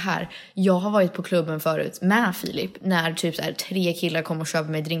 fast så här. Jag har varit på klubben förut med Filip. När typ så här 3 killar kommer och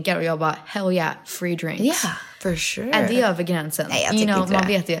köper mig drinkar. Och jag bara, hell yeah, free drinks. Yeah, for sure. Är det över gränsen? Nej, jag tycker inte man det.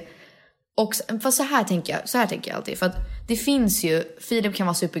 Vet det. Och fast så här tänker jag alltid. För att det finns ju, Filip kan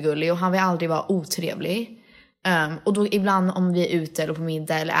vara supergullig och han vill aldrig vara otrevlig. Och då ibland om vi är ute eller på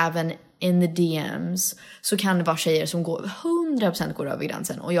middag eller även in the DMs så kan det vara tjejer som går 100% går över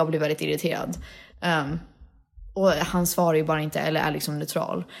gränsen och jag blir väldigt irriterad. Och han svarar ju bara inte eller är liksom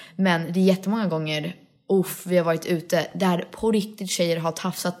neutral. Men det är jättemånga gånger vi har varit ute där på riktigt tjejer har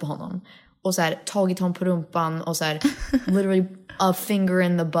tafsat på honom. Och så här, tagit honom på rumpan och så här, literally a finger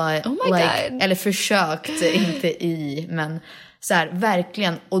in the butt. Oh my God. Eller försökt, inte i, men så här,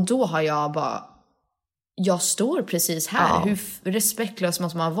 verkligen. Och då har jag bara, jag står precis här. Hur respektlös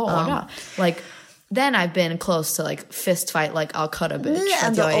måste man vara? Like, then I've been close to like fist fight, like I'll cut a bitch. Ni är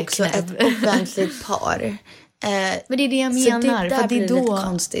ändå också ett offentligt par. Men det är det jag menar. Så det där blir lite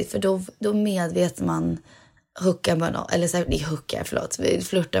konstigt, för då medvetet man hooka med någon, eller så här, vi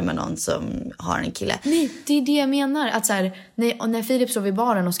flirtar med någon som har en kille. Nej, det är det jag menar. Att så här, när Filip står vid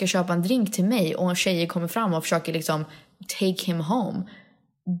baren och ska köpa en drink till mig och en tjej kommer fram och försöker liksom take him home.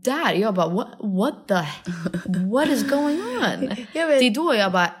 Där, jag bara, what is going on? Det är då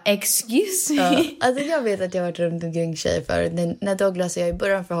jag bara, excuse me. Ja, alltså jag vet att jag har varit runt omkring tjejer för när Douglas och jag i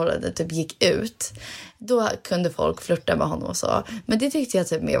början förhållandet typ gick ut. Då kunde folk flirta med honom och så. Men det tyckte jag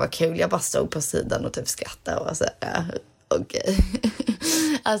typ mer var kul. Jag bara stod på sidan och typ skrattade och så okej.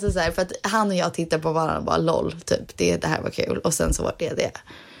 Alltså så här, för att han och jag tittade på varandra och bara lol, typ. Det här var kul. Och sen så var det.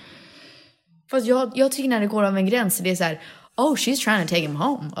 Fast jag tycker när det går av en gräns, det är så här, oh, she's trying to take him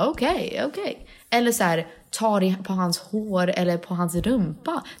home. Okay. Eller så här, tar på hans hår eller på hans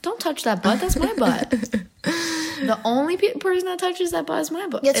rumpa. Don't touch that butt, that's my butt. The only person that touches that butt is my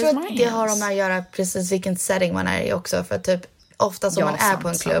butt. Jag tror att det har med att göra precis vilken setting man är i också. För typ, ofta som man är på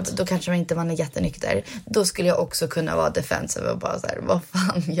en klubb, då kanske man är jättenykter. Då skulle jag också kunna vara defensive och bara så här, vad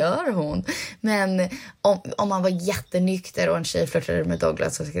fan gör hon? Men om man var jättenykter och en tjej flirtade med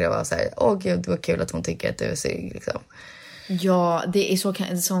Douglas, så skulle jag vara så här, åh gud, det var kul att hon tycker att du är snygg liksom. Ja, det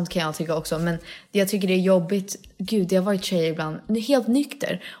är sånt kan jag tycka också. Men jag tycker det är jobbigt. Gud, det har varit tjejer ibland helt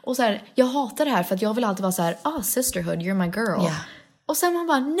nykter. Och så här, jag hatar det här för att jag vill alltid vara så här, sisterhood, you're my girl. Yeah. Och sen man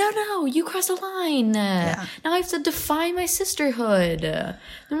bara, no, you cross a line. Yeah. Now I have to define my sisterhood.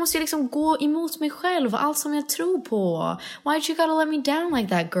 Nu måste jag liksom gå emot mig själv och allt som jag tror på. Why'd you gotta let me down like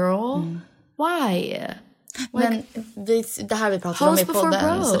that, girl? Why? Men det här vi pratade om i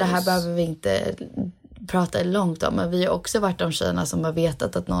podden, så det här behöver vi inte prata långt om. Men vi har också varit de tjejerna som har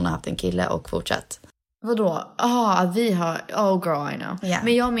vetat att någon har haft en kille och fortsatt. Vadå? Vi har... Oh girl, I know. Yeah.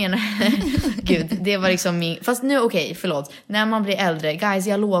 Men jag menar... Gud, det var liksom min... Fast nu, okej, förlåt. När man blir äldre, guys,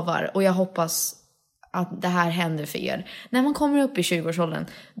 jag lovar. Och jag hoppas att det här händer för er. När man kommer upp i 20-årsåldern,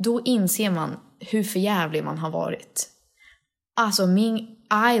 då inser man hur förjävlig man har varit. Alltså,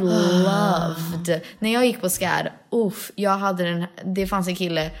 I loved... När jag gick på SCAD, jag hade det fanns en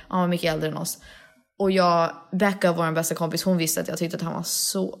kille, han var mycket äldre än oss. Och Becca, vår bästa kompis, hon visste att jag tyckte att han var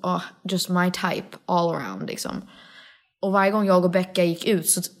så, just my type all around liksom. Och varje gång jag och Becca gick ut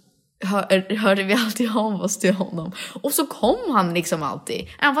så hörde vi alltid av oss till honom. Och så kom han liksom alltid.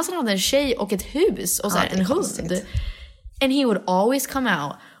 Även fast han hade en tjej och ett hus och så här, en hund. And he would always come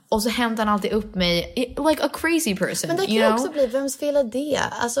out. Och så hämtade han alltid upp mig like a crazy person. Men det kan ju också bli, vems fel är det?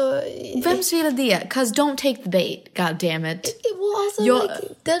 Alltså, vems fel är det? 'Cause don't take the bait, god damn it. Well, alltså,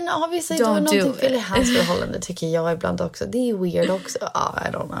 den obviously då någonting fel i hans förhållande, tycker jag ibland också. Det är weird också. I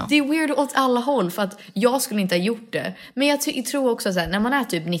don't know. Det är weird åt alla håll, för att jag skulle inte ha gjort det. Men jag tror också så här, när man är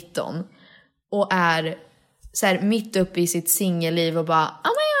typ 19 och är så här mitt uppe i sitt singelliv och bara,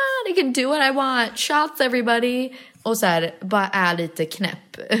 oh my god, I can do what I want, shots everybody, och så här bara är lite knäpp.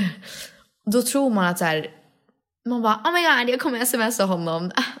 Då tror man att så här, man bara, oh my god, jag kommer smsa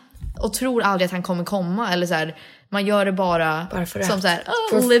honom och tror aldrig att han kommer komma, eller så här, man gör det bara för som så här,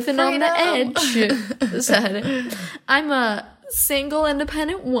 living on the edge. Så här, I'm a single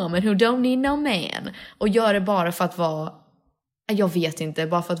independent woman who don't need no man, och gör det bara för att vara, jag vet inte,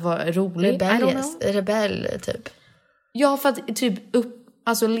 bara för att vara rolig. Rebell typ. Ja, för att typ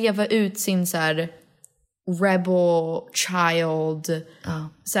alltså leva ut sin så här rebel child.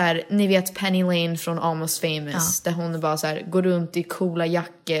 Så här, ni vet Penny Lane från Almost Famous. Där hon bara så här, går runt i coola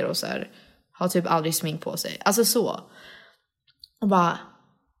jackor och så här, har typ aldrig smink på sig. Alltså så. Och bara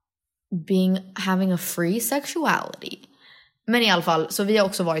having a free sexuality. Men i alla fall, så vi har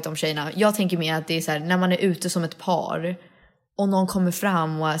också varit de tjejerna. Jag tänker mer att det är så här, när man är ute som ett par och någon kommer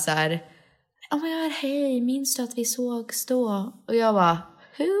fram och är så här, oh my god, hej, minns du att vi sågs då? Och jag bara,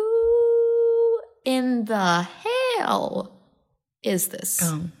 who in the hell is this?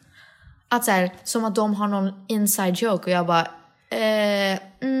 Att så här, som att de har någon inside joke. Och jag bara,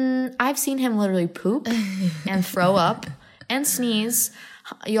 I've seen him literally poop and throw up and sneeze.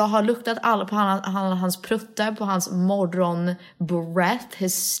 Jag har luktat alla på hans pruttar, på hans morgon breath,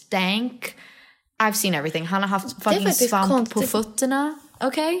 his stank. I've seen everything. Han har haft fucking svamp på fötterna.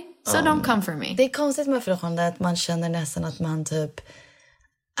 Okay? So don't come for me. Det är konstigt med förhållande att man känner nästan att man typ,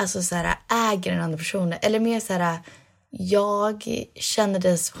 alltså så här, äger den andra personen. Eller mer så här, jag känner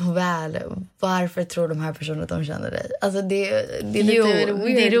dig så väl. Varför tror de här personerna att de känner dig? Alltså det är lite weird.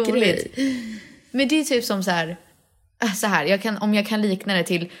 Det är roligt. Men det är typ som så här, om jag kan likna det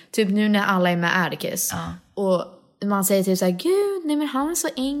till typ nu när alla är med Atticus. Och man säger typ så här, gud, nej men han är så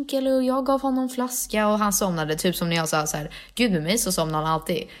enkel och jag gav honom flaska och han somnade. Typ som när jag sa så här, gud med mig så somnar han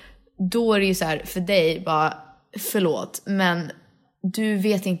alltid. Då är det ju så här, för dig bara, förlåt, men du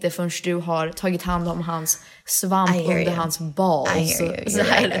vet inte förrän du har tagit hand om hans svamp under hans bal. Så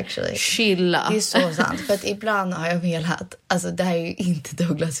här, chilla. Det är så sant. För att ibland har jag velat, alltså det här är ju inte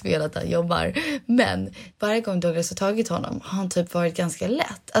Douglas fel att han jobbar, men varje gång Douglas har tagit honom har han typ varit ganska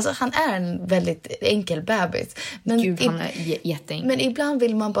lätt. Alltså han är en väldigt enkel bebis. Men gud, han är jätteenkel. Men ibland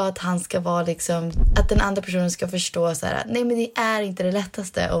vill man bara att han ska vara liksom, att den andra personen ska förstå så här, nej men det är inte det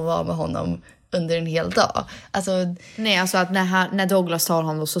lättaste att vara med honom under en hel dag. Alltså, nej, alltså att när Douglas tar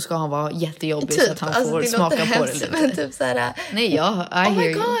honom så ska han vara jättejobbig typ, så att han får smaka på det lite. Men typ såhär, nej, I oh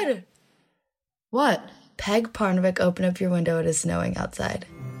my god! What? Peg Parnevik, open up your window, it is snowing outside.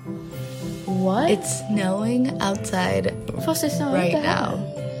 What? It's snowing outside right now.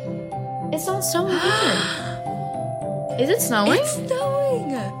 It's not snowing here. Is it snowing? It's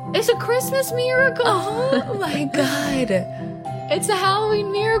snowing! It's a Christmas miracle! Oh my god! It's a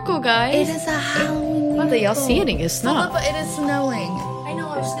Halloween miracle, guys. It is a Halloween miracle. Vänta, jag ser ingen snö. But it is snowing. I know,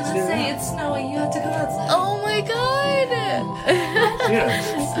 I was gonna say it's snowing. You have to go outside. Oh my god!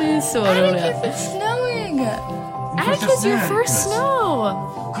 Det är så roligt. Atticus, it's snowing! Atticus, your first snow!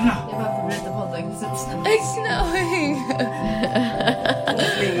 Jag var på berätta podden. It's snowing!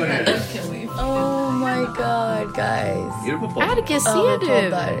 Oh my god, guys. Atticus, ser du?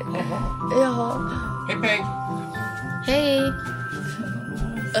 Ja. Hej Peg. Hej.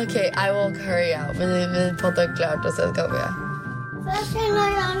 Okej, I will hurry out. Vi poddar klart och sen kommer jag. Varför när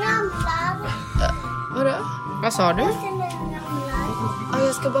jag ramlar? Vadå? Vad sa du? Varför när jag ramlar? Ja,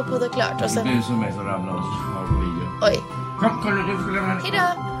 jag ska bara podda klart och sen... Det är som mig som ramlar och så har du ligger. Oj. Kom, kolla, du får lämna henne. Hejdå.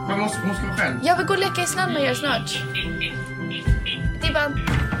 Hon ska vara själv. Jag vill gå och leka i snön med er snart.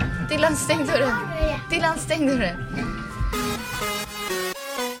 Dylan, stäng dörren. Dylan, stäng dörren.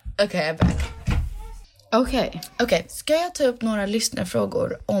 Okej, jag är back. Okej, ska jag ta upp några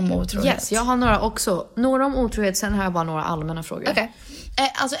lyssnarfrågor om otrohet? Yes, jag har några också. Några om otrohet, sen har jag bara några allmänna frågor. Okej.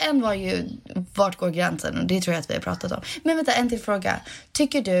 Alltså en var ju, vart går gränsen? Och det tror jag att vi har pratat om. Men vänta, en till fråga.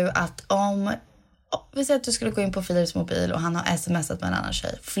 Tycker du att om... vi säger att du skulle gå in på Philips mobil och han har smsat med en annan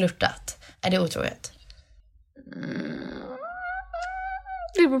tjej. Flirtat. Är det otrohet?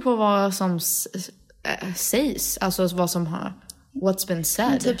 Det beror på vad som sägs. Alltså vad som har... What's been said.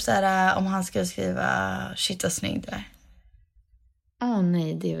 Men typ såhär, om han ska skriva shit vad snygg du är.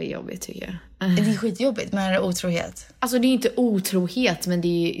 Nej, det var jobbigt tycker jag. Det är skitjobbigt, men är det otrohet? Alltså det är inte otrohet, men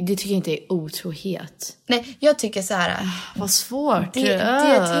det tycker jag inte är otrohet. Nej, jag tycker så här. Vad svårt. Det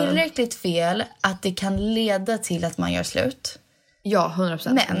är tillräckligt fel att det kan leda till att man gör slut. Ja,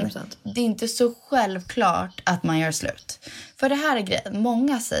 100%. Men 100%. Det är inte så självklart att man gör slut. För det här är grejen.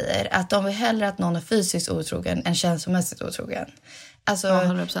 Många säger att de vill hellre att någon är fysiskt otrogen än känslomässigt otrogen. Alltså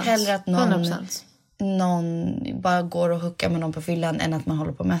hellre att någon bara går och huckar med någon på fyllan än att man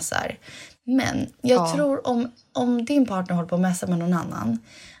håller på och mässar. Men jag tror om din partner håller på och mässar med någon annan,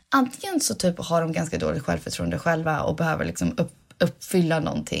 antingen så typ har de ganska dåligt självförtroende själva och behöver liksom uppfylla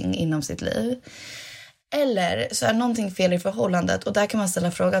någonting inom sitt liv. Eller så är någonting fel i förhållandet och där kan man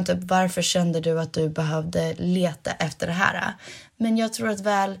ställa frågan typ, varför kände du att du behövde leta efter det här? Men jag tror att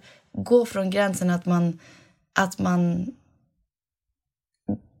väl gå från gränsen att man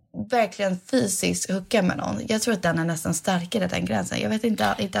verkligen fysiskt huckar med någon. Jag tror att den är nästan starkare, den gränsen. Jag vet inte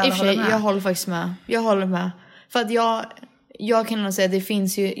alla håller med. Jag håller faktiskt med. Jag håller med. För att jag kan nog säga att det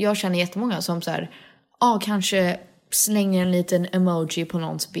finns ju, jag känner jättemånga som så här, kanske slänger en liten emoji på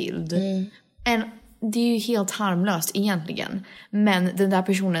någons bild. Det är ju helt harmlöst egentligen. Men den där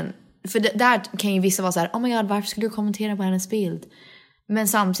personen, för där kan ju vissa vara så här: oh my god, varför skulle du kommentera på hennes bild? Men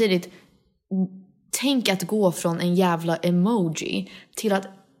samtidigt, tänk att gå från en jävla emoji till att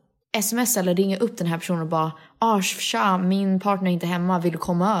sms eller ringa upp den här personen och bara: tja, min partner är inte hemma, vill du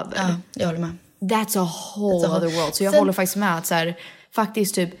komma över? Ja, jag håller med. That's a whole other world. Så jag håller faktiskt med att så här,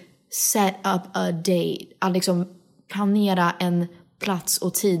 faktiskt typ set up a date, att liksom planera en plats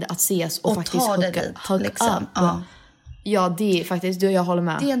och tid att ses och faktiskt hook liksom. up. Ja, det är faktiskt, jag håller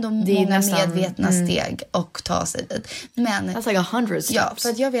med. Det är ändå många medvetna steg och ta sig dit. Men that's like 100 steps. Ja, för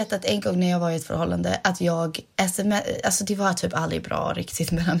att jag vet att en gång när jag var i ett förhållande att jag sms, alltså det var typ aldrig bra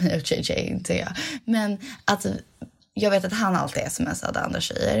riktigt mellan mig och JJ, inte jag. Men att jag vet att han alltid smsade andra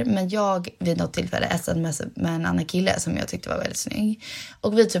tjejer. Men jag vid något tillfälle smsade med en annan kille som jag tyckte var väldigt snygg.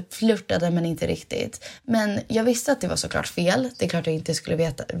 Och vi typ flirtade men inte riktigt. Men jag visste att det var såklart fel. Det är klart jag inte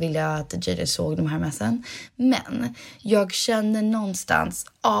skulle vilja att JJ såg de här messen. Men jag kände någonstans,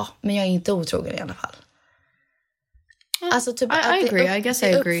 men jag är inte otrogen i alla fall. Alltså typ I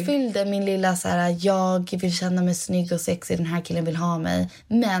agree. Uppfyllde min lilla så här: jag vill känna mig snygg och sexig, den här killen vill ha mig.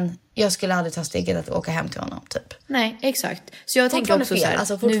 Men jag skulle aldrig ta steget att åka hem till honom typ. Nej, exakt. Så jag tänker också fel. Så här,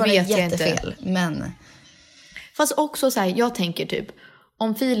 alltså fortfarande nu vet jättefel, men fast också så här, jag tänker typ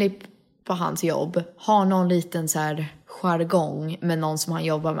om Filip på hans jobb har någon liten så här jargong med någon som han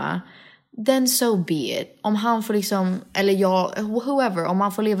jobbar med, then so be it. Om han får liksom, eller whoever, om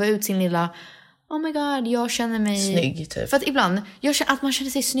han får leva ut sin lilla oh my god, jag känner mig snygg typ. För att ibland, att man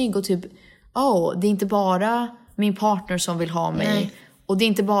känner sig snygg och typ det är inte bara min partner som vill ha mig. Nej. Och det är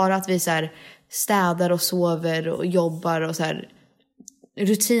inte bara att vi så här städar och sover och jobbar och så här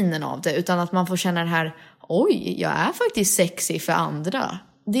rutinen av det, utan att man får känna det här, oj, jag är faktiskt sexy för andra.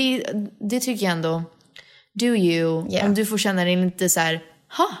 Det tycker jag ändå, do you, om du får känna dig lite så här,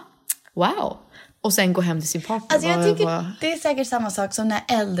 wow. Och sen gå hem till sin partner. Alltså jag tycker det är säkert samma sak som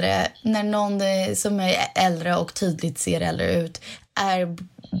när någon som är äldre och tydligt ser äldre ut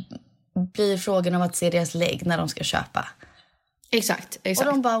blir frågan om att se deras lägg när de ska köpa. Exakt. Och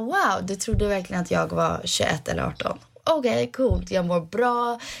de bara, wow, du trodde verkligen att jag var 21 eller 18. Okej, coolt, jag mår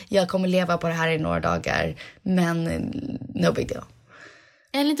bra, jag kommer leva på det här i några dagar, men no big deal.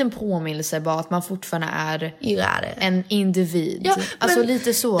 En liten påminnelse bara att man fortfarande är en individ. Ja, alltså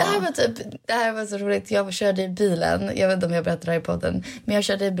lite så. Det här var så roligt. Jag körde i bilen. Jag vet inte om jag berättade det här i podden. Men jag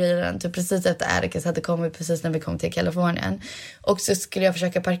körde i bilen typ precis efter Atticus hade kommit, precis när vi kom till Kalifornien. Och så skulle jag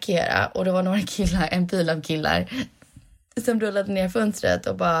försöka parkera. Och det var några killar, en bil av killar, som rullade ner fönstret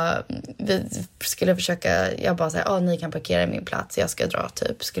och bara, vi skulle försöka, jag bara såhär, ni kan parkera i min plats, jag ska dra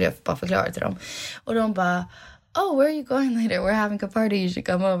typ, skulle jag bara förklara till dem. Och de bara, where are you going later? We're having a party, you should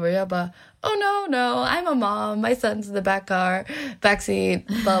come over. Jag bara, no, I'm a mom, my son's in the backseat,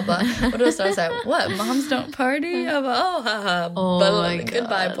 blah blah. Och då sa de såhär, what, moms don't party? Jag bara,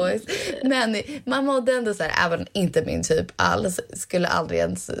 goodbye boys. Men man mådde ändå såhär, även inte min typ alls, skulle aldrig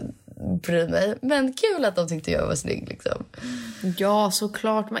ens bry mig. Men kul att de tyckte jag var snygg liksom. Ja,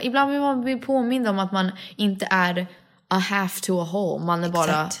 såklart. Ibland vill man bli påmind om att man inte är a half to a whole. Man är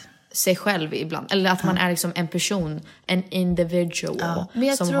bara sig själv ibland. Eller att man är liksom en person, en individual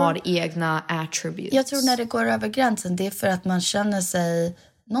som har egna attributes. Jag tror när det går över gränsen, det är för att man känner sig,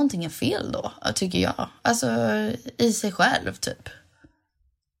 någonting är fel då, tycker jag. Alltså i sig själv typ.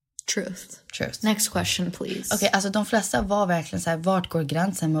 Truth. Next question please. Okej, alltså de flesta var verkligen så här, vart går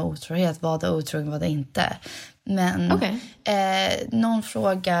gränsen med otrohet? Vad är otrogen, vad är inte? Men någon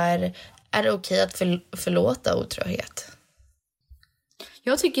frågar, är det okej att förlåta otrohet?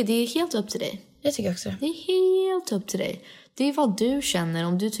 Jag tycker det är helt upp till dig. Jag tycker också. Det är helt upp till dig. Det är vad du känner,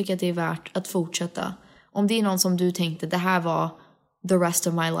 om du tycker att det är värt att fortsätta. Om det är någon som du tänkte, det här var the rest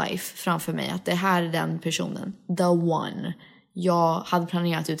of my life framför mig. Att det här är den personen. The one. Jag hade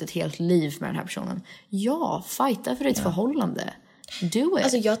planerat ut ett helt liv med den här personen. Ja, fighta för ditt förhållande. Do it.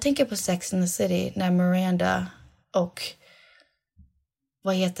 Alltså jag tänker på Sex and the City när Miranda och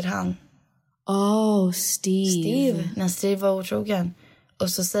vad heter han? Steve. När Steve var otrogen. Och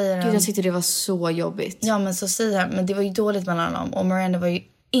så säger han... Gud, jag tyckte det var så jobbigt. Ja, men så säger han, men det var ju dåligt mellan dem. Och Miranda var ju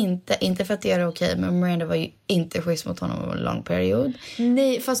inte för att det är okej, men Miranda var ju inte schysst mot honom över en lång period.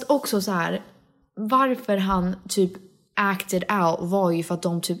 Nej, fast också så här, varför han typ acted out var ju för att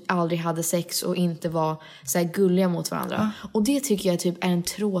de typ aldrig hade sex och inte var så här gulliga mot varandra. Och det tycker jag typ är den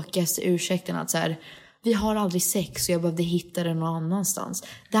tråkigaste ursäkten, att så här, vi har aldrig sex och jag behövde hitta det någon annanstans.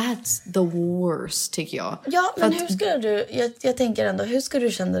 That's the worst, tycker jag. Ja, men hur skulle du... Jag tänker ändå, hur skulle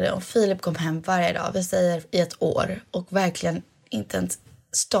du känna dig om Filip kom hem varje dag, vi säger i ett år, och verkligen inte ens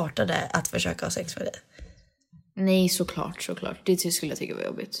startade att försöka ha sex med dig? Nej, såklart. Det skulle jag tycka var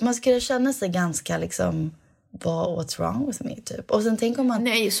jobbigt. Man skulle känna sig ganska liksom, what's wrong with me typ. Och sen tänk om man...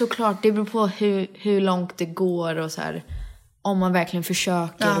 Nej, såklart. Det beror på hur långt det går och så här. Om man verkligen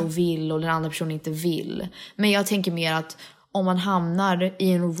försöker och vill och den andra personen inte vill. Men jag tänker mer att om man hamnar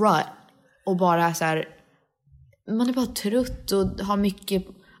i en rut och bara så här, man är bara trött och har mycket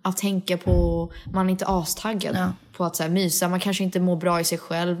att tänka på, man är inte astaggad på att så här mysa, man kanske inte mår bra i sig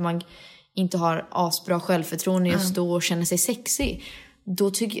själv, man inte har asbra självförtroende just då och känner sig sexy,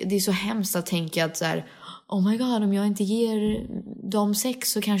 då tycker jag det är så hemskt att tänka att så här, oh my god, om jag inte ger dem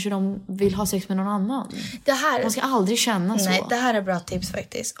sex så kanske de vill ha sex med någon annan. Man ska aldrig känna så. Nej, det här är bra tips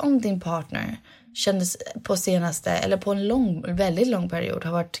faktiskt. Om din partner kändes på senaste, eller på en väldigt lång period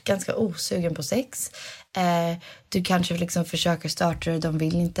har varit ganska osugen på sex. Du kanske liksom försöker starta det, de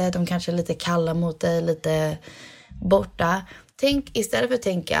vill inte. De kanske är lite kalla mot dig, lite borta. Tänk, istället för att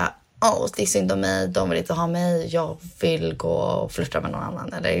tänka, det är synd om mig, de vill inte ha mig, jag vill gå och flirta med någon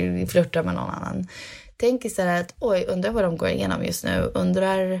annan. Eller flirta med någon annan. Tänk istället, undrar vad de går igenom just nu.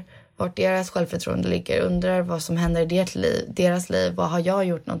 Undrar vart deras självförtroende ligger. Undrar vad som händer i deras liv. Vad har jag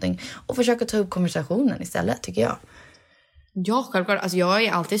gjort någonting? Och försöka ta upp konversationen istället, tycker jag. Ja, självklart. Alltså, jag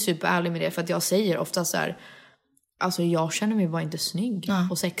är alltid superärlig med det. För att jag säger ofta så här, alltså jag känner mig bara inte snygg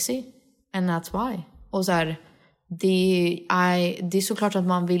och sexy. And that's why. Och så här, det är såklart att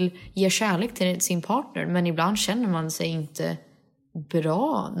man vill ge kärlek till sin partner. Men ibland känner man sig inte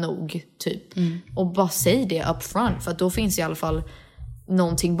bra nog, typ. Och bara säg det up front. För att då finns i alla fall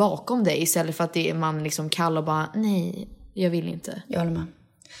någonting bakom dig. Istället för att det är man liksom kall och bara, nej, jag vill inte. Jag håller med.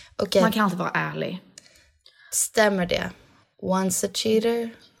 Okay. Man kan alltid vara ärlig. Stämmer det? Once a cheater,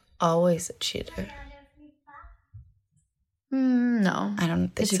 always a cheater. No, I don't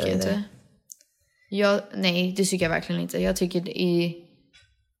think so either. Nej, det tycker jag verkligen inte. Jag tycker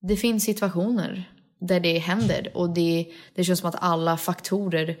det finns situationer där det händer. Och det känns som att alla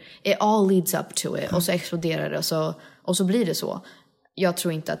faktorer, it all leads up to it. Och så exploderar det och så blir det så. Jag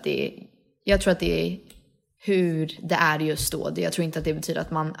tror inte att jag tror att det är hur det är just då. Jag tror inte att det betyder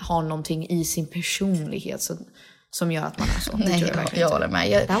att man har någonting i sin personlighet som gör att man är så. Nej, jag håller med.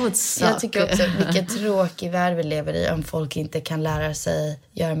 Jag tycker också vilken tråkig värld vi lever i om folk inte kan lära sig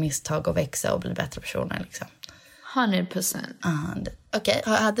göra misstag och växa och bli bättre personer liksom. 100%. Okej,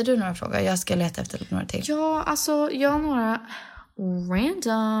 hade du några frågor? Jag ska leta efter några till. Ja, alltså jag har några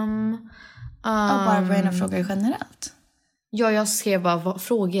random. Bara random frågor generellt? Ja, jag skrev bara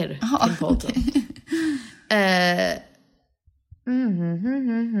frågor till podden.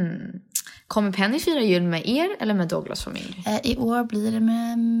 Kommer Penny fira jul med er eller med Douglas familj? I år blir det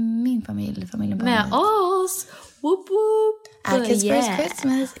med min familj. Med oss! Woop woop! Alkis first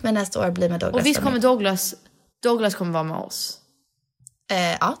Christmas. Men nästa år blir med Douglas. Och visst kommer Douglas kommer vara med oss?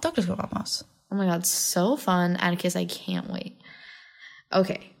 Ja, Douglas kommer vara med oss. Oh my god, so fun. Alkis, I can't wait.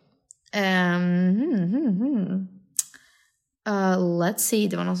 Okay. Let's see.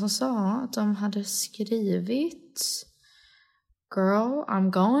 Det var någon som sa att de hade skrivit, girl,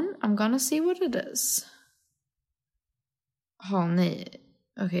 I'm gonna see what it is. Nej.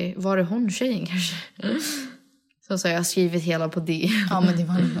 Okej, var det hon tjejen kanske? Så sa jag skrivit hela på det. Ja, men det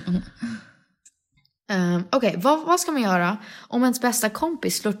var någon. Okej, vad ska man göra om ens bästa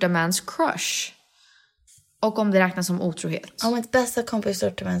kompis flörtar med ens crush? Och om det räknas som otrohet. Om ens bästa kompis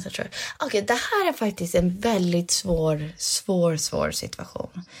flörtar med ens crush. Okej, det här är faktiskt en väldigt svår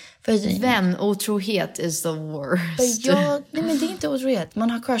situation. För vänotrohet is the worst. Nej, men det är inte otrohet.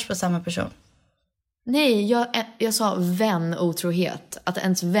 Man har crush på samma person. Nej, jag sa vänotrohet. Att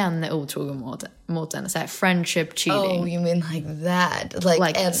ens vän är otrogen mot en. Så här, friendship cheating. Oh, you mean like that?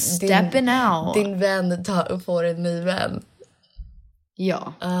 Like stepping out. Din vän får en ny vän.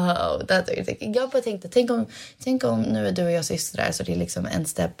 Ja. Oh, that's what you're thinking. Jag bara tänkte, tänk om nu är du och jag systrar så det är liksom en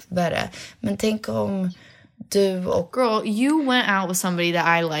step värre. Men tänk om du och... Girl, you went out with somebody that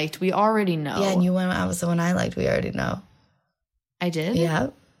I liked. We already know. Yeah, and you went out with someone I liked. We already know. I did? Yeah.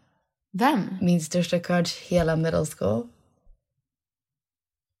 Vem? Min största crush hela middle school.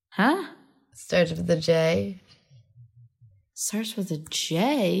 Huh? Starts with a J. Starts with a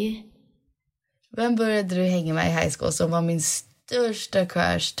J? Vem började du hänga med i high school som var min största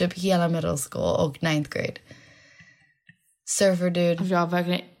crush typ hela middle school och 9th grade? Surfer dude. Jag har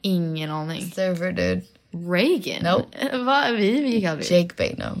verkligen ingen aning. Surfer dude. Reagan? Nope. Vad vi gick aldrig. Jake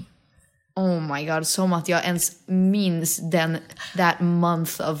Bainham. Oh my god, som att jag ens minns that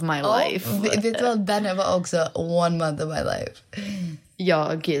month of my life. Vet du vad, den var också 1 month of my life.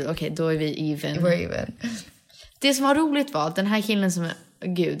 Ja, gud, okej, då är vi even. We're even. Det som var roligt var att den här killen som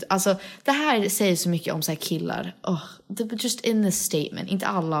gud, alltså det här säger så mycket om så här killar. Just in this statement, inte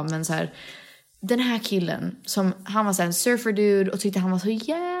alla, men så här den här killen som han var så här en surfer dude och tyckte han var så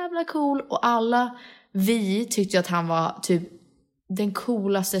jävla cool och alla vi tyckte att han var typ den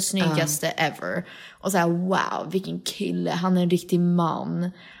coolaste, snyggaste ever. Och så här, wow, vilken kille, han är en riktig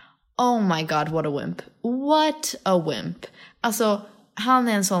man. Oh my god, what a wimp. What a wimp. Alltså, han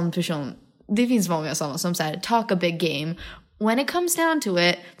är en sån person. Det finns många sådana som så här, talk a big game. When it comes down to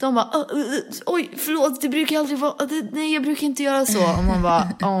it, de bara, oj, förlåt, det brukar aldrig vara, nej, jag brukar inte göra så. Och man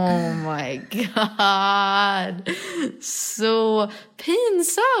bara, oh my god. Så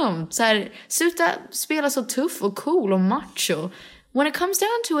pinsamt. Så här, sluta spela så tuff och cool och macho. When it comes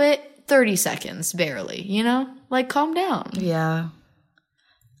down to it, 30 seconds, barely, you know? Like, calm down. Yeah.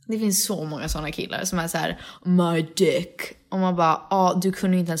 Det finns så många såna killar som är så här, my dick. Och man bara, du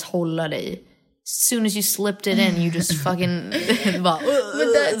kunde inte ens hålla dig. As soon as you slipped it in, you just fucking bara,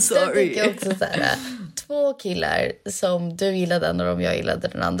 men sorry. Det är också så här, 2 killar som du gillade en av dem, jag gillade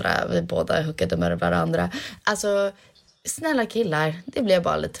den andra. Vi båda hookade med varandra. Alltså, snälla killar, det blev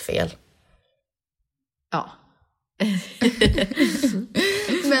bara lite fel. Ja.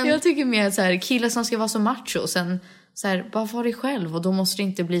 Men jag tycker mer så här, killar som ska vara så macho, sen så här, bara vara dig själv, och då måste det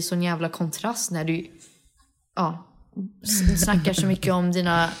inte bli sån jävla kontrast när du snackar så mycket om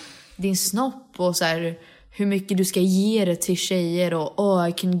din snopp och så här, hur mycket du ska ge det till tjejer och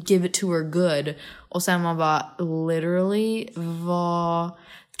I can give it to her good, och sen man bara literally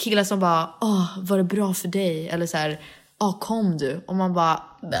killar som bara var det bra för dig, eller så här, kom du, och man bara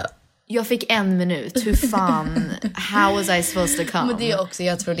jag fick 1 minut. Hur fan? How was I supposed to come? Men det är också,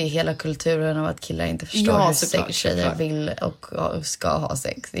 jag tror det är hela kulturen av att killar inte förstår hur tjejer vill och ska ha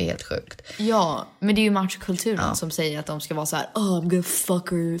sex. Det är helt sjukt. Ja, men det är ju machokulturen som säger att de ska vara så här, I'm gonna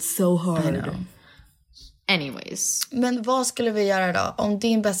fuck her so hard. Anyways. Men vad skulle vi göra då? Om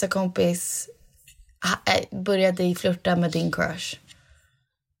din bästa kompis började flirta med din crush?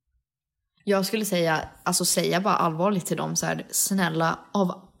 Jag skulle säga bara allvarligt till dem så här, snälla,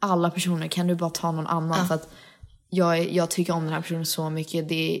 av alla personer, kan du bara ta någon annan? För att jag tycker om den här personen så mycket.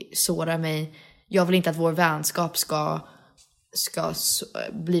 Det sårar mig. Jag vill inte att vår vänskap ska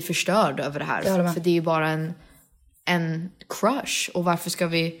bli förstörd över det här. För det är ju bara en crush. Och varför ska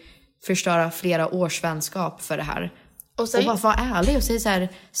vi förstöra flera års vänskap för det här? Och bara vara ärlig och säga så här,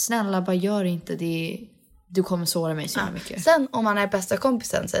 snälla, bara gör inte det. Du kommer såra mig så mycket. Sen om man är bästa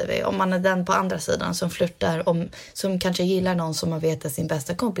kompisen, säger vi. Om man är den på andra sidan som flirtar. Som kanske gillar någon som man vet är sin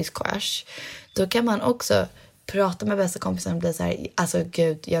bästa kompis crush. Då kan man också prata med bästa kompisen och bli så här, alltså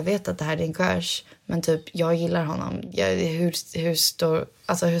gud, jag vet att det här är din crush. Men typ, jag gillar honom.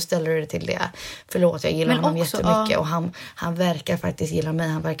 Hur ställer du dig till det? Förlåt, jag gillar honom också, jättemycket. Och han verkar faktiskt gilla mig.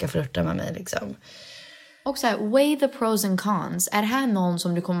 Han verkar flirta med mig liksom. Och så här, weigh the pros and cons. Är det här någon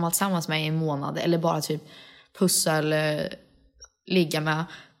som du kommer att vara tillsammans med i en månad? Eller bara typ pussa eller ligga med?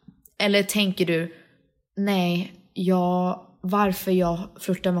 Eller tänker du, nej, varför jag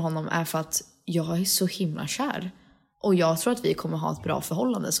flirtar med honom är för att jag är så himla kär. Och jag tror att vi kommer ha ett bra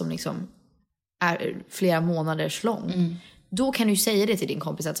förhållande som liksom är flera månaders lång. Då kan du säga det till din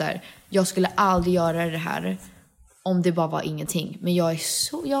kompis att så här, jag skulle aldrig göra det här om det bara var ingenting. Men jag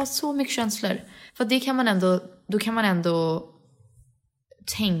har så mycket känslor. För det kan man ändå, då kan man ändå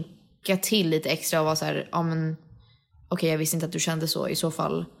tänka till lite extra och vara så här, okej, jag visste inte att du kände så. I så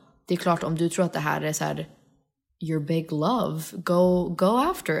fall, det är klart, om du tror att det här är så här your big love, go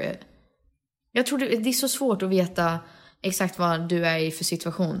after it. Jag tror det är så svårt att veta exakt vad du är i för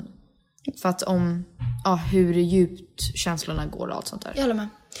situation. För att hur djupt känslorna går och allt sånt där. Jag håller med.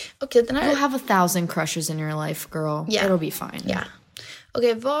 Okej, den här... You'll have 1000 crushes in your life, girl. Yeah. It'll be fine. Yeah.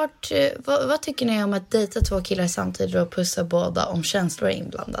 Okej, vad tycker ni om att dejta 2 killar samtidigt och pussa båda om känslor är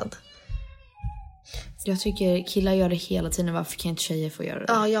inblandad? Jag tycker killar gör det hela tiden. Varför kan inte tjejer få göra det?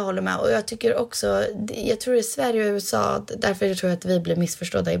 Ja, jag håller med. Och jag tycker också, jag tror i Sverige och USA, därför jag tror jag att vi blir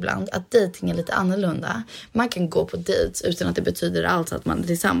missförstådda ibland, att dejting är lite annorlunda. Man kan gå på dejt utan att det betyder alls att man är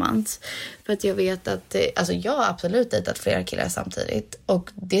tillsammans. För att jag vet att, jag har absolut dejtat flera killar samtidigt. Och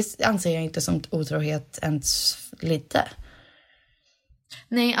det anser jag inte som otrohet ens lite.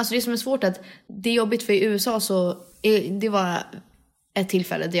 Nej, alltså det som är svårt att det är jobbigt för i USA så det var ett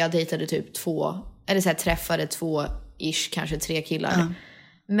tillfälle där jag dejtade typ 2, eller så här, träffade 2-ish, kanske 3 killar.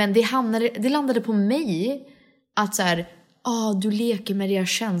 Men det landade på mig att så här, du leker med deras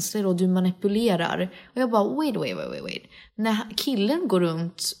känslor och du manipulerar. Och jag bara, wait. När killen går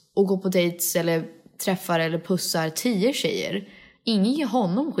runt och går på dates eller träffar eller pussar 10 tjejer, ingen ger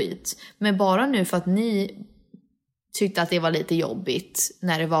honom skit. Men bara nu för att ni tyckte att det var lite jobbigt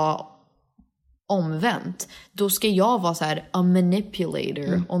när det var omvänt, då ska jag vara så här a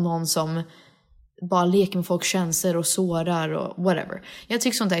manipulator och någon som bara leker med folks känslor och sårar och whatever. Jag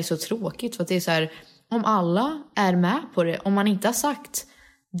tycker sånt där är så tråkigt för att det är så här, om alla är med på det, om man inte har sagt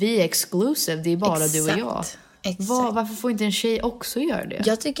vi är exclusive, det är bara du och jag. Varför får inte en tjej också göra det?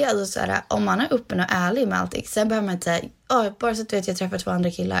 Jag tycker alltså så här, om man är öppen och ärlig med allting, sen behöver man inte säga, bara så att du vet jag träffar 2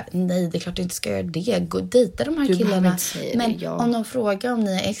 andra killar. Nej, det är klart du inte ska göra det. Gå och dejta de här killarna. Men om de frågar om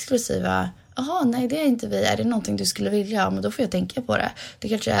ni är exklusiva, jaha, nej det är inte vi. Är det någonting du skulle vilja? Men då får jag tänka på det. Det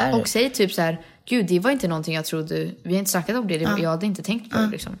kanske är. Och säg typ så här, gud det var inte någonting jag trodde, vi har inte snackat om det. Jag hade inte tänkt på det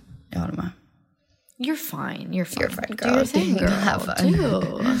liksom. Jag håller med. You're fine girl. Do your thing girl. Have fun.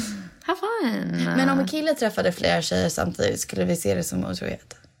 Have fun. Men om en kille träffade flera tjejer samtidigt, skulle vi se det som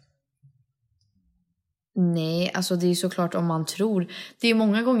otrohet? Nej, alltså det är såklart om man tror. Det är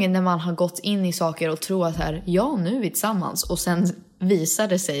många gånger när man har gått in i saker och tror att här, ja nu är vi tillsammans. Och sen visar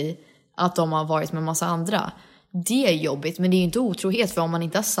det sig att de har varit med massa andra. Det är jobbigt, men det är ju inte otrohet för om man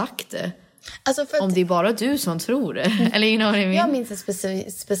inte har sagt det. Alltså för om det är bara du som tror det. Eller you know what I mean? Jag minns en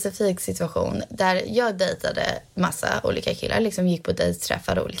specifik situation där jag dejtade massa olika killar. Liksom gick på dejt,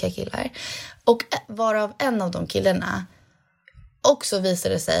 träffade olika killar. Och varav en av de killarna också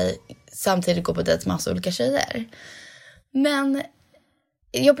visade sig samtidigt gå på dejt massa olika tjejer. Men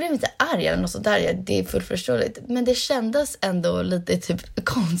jag blev inte arg eller något sånt där. Det är fullt förståeligt. Men det kändes ändå lite typ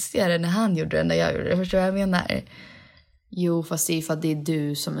konstigare när han gjorde det än när jag gjorde det. Förstår vad jag menar? Jo, fast det är för att det är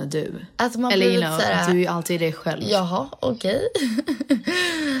du som är du. Alltså man eller you know, såhär, du är ju alltid dig själv. Jaha, okej.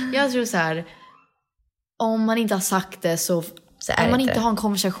 Jag tror så här, om man inte har sagt det så om man inte har en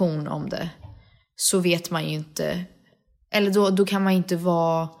konversation om det så vet man ju inte. Eller då kan man inte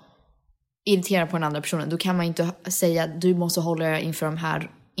vara irriterad på den andra personen. Då kan man inte säga du måste hålla dig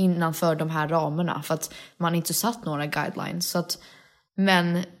innanför de här ramarna för att man inte satt några guidelines. Så att,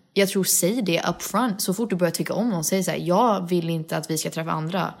 men jag tror säg det up front så fort du börjar tycka om någon. Säg så här, jag vill inte att vi ska träffa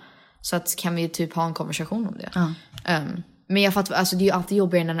andra. Så att kan vi typ ha en konversation om det. Men jag fattar, alltså det är ju alltid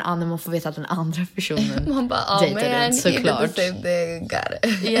jobbigare när den andra man får veta att den andra personen man bara, dejtar den, såklart.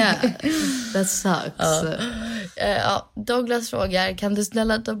 Yeah, that sucks. Douglas frågar, kan du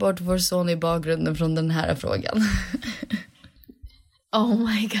snälla ta bort vår son i bakgrunden från den här frågan? Oh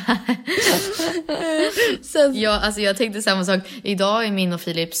my god. Ja, alltså jag tänkte samma sak. Idag är min och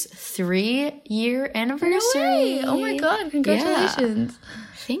Philips 3-year anniversary. No way. Oh my god, congratulations. Yeah.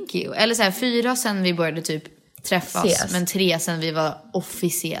 Thank you. Eller så här 4 sen vi började typ träffas, men 3 sen vi var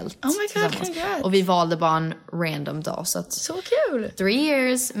officiellt. Oh my god, congrats. Och vi valde bara en random dag så att så kul. 3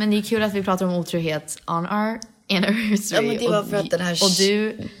 years, men det är kul att vi pratar om otrohet on our anniversary. Ja, men det var för att den här och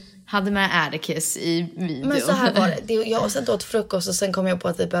du hade med Atticus i videon. Men så här var det. Jag satt åt frukost och sen kom jag på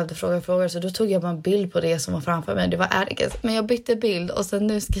att vi behövde fråga. Så då tog jag bara en bild på det som var framför mig. Det var Atticus. Men jag bytte bild och sen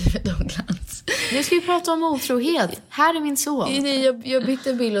nu skriver Douglas. Nu ska vi prata om otrohet. Här är min son. Jag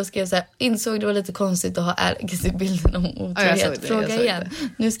bytte bild och skrev så här. Insåg det var lite konstigt att ha Atticus i bilden om otrohet. Fråga igen.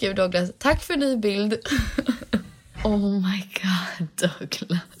 Nu skriver Douglas. Tack för ny bild. Oh my god,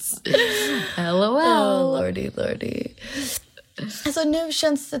 Douglas. LOL. Oh, lordy. Alltså nu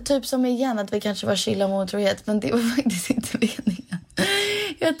känns det typ som igen att vi kanske var chilla mot otrohet, men det var faktiskt inte meningen.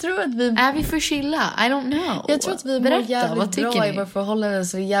 Jag tror att vi... Är vi för chilla? I don't know. Jag tror att vi mår jävligt bra i vår förhållande,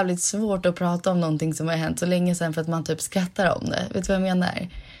 så det är jävligt svårt att prata om någonting som har hänt så länge sedan för att man typ skrattar om det. Vet du vad jag menar?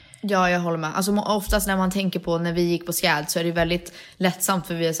 Ja, jag håller med. Alltså oftast när man tänker på när vi gick på Skad så är det väldigt lättsamt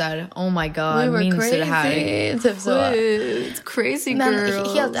för vi är så här, oh my god, minns du det här? Typ så. Crazy girls. Men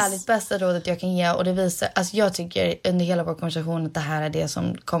helt ärligt, bästa rådet jag kan ge, och det visar, alltså jag tycker under hela vår konversation att det här är det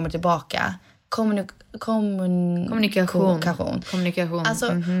som kommer tillbaka. Kommunikation. Alltså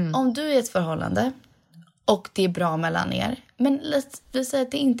om du är i ett förhållande och det är bra mellan er, men vi säger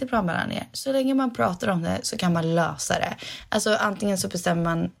att det inte är bra mellan er, så länge man pratar om det så kan man lösa det. Alltså antingen så bestämmer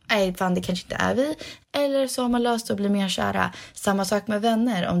man, nej fan det kanske inte är vi, eller så har man löst det och blir mer kära. Samma sak med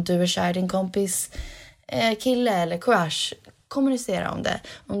vänner, om du är kär i din kompis kille eller crush, kommunicera om det.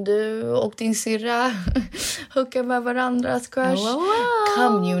 Om du och din syrra hookar med varandras crush,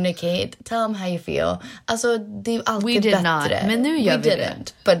 communicate, tell them how you feel. Alltså det är alltid bättre. Not, men nu gör vi det.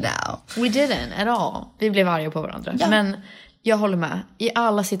 But now. We didn't at all. Vi blev arga på varandra. Ja. Men jag håller med. I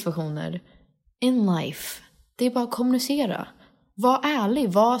alla situationer in life, det är bara att kommunicera. Var ärlig,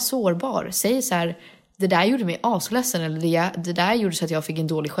 var sårbar. Säg så här, det där gjorde mig asledsen, eller det där gjorde så att jag fick en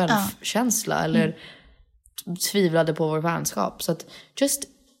dålig självkänsla, eller tvivlade på vår vänskap. Så att just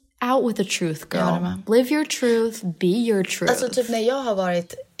out with the truth, girl. Live your truth, be your truth. Alltså typ när jag har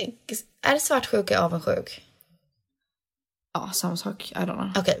varit, är det svartsjuka eller avundsjuk? Ja, samma sak. I don't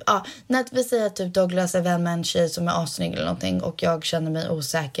know. Okej, när vi säger att typ Douglas är vän med en tjej som är assnygg eller någonting, och jag känner mig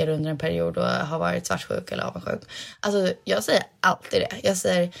osäker under en period och har varit svartsjuk eller avundsjuk. Alltså jag säger alltid det. Jag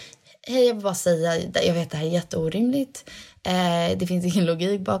säger, Hej, jag vill bara säga, jag vet det här är jätteorimligt. Det finns ingen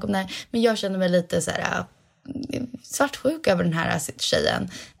logik bakom det här. Men jag känner mig lite så här svartsjuk över den här tjejen.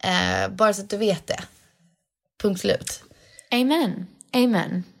 Bara så att du vet det. Punkt slut.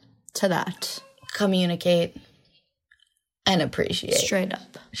 Amen to that. Communicate and appreciate. Straight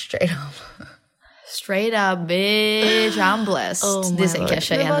up, bitch. I'm blessed. Det sen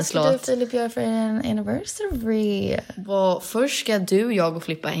kanske är hennes låt. Vad ska du Filip göra för en anniversary? Först ska du, jag och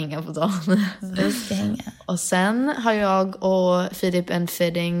Filippa hänga på dagen. Vi ska hänga. Och sen har jag och Filip en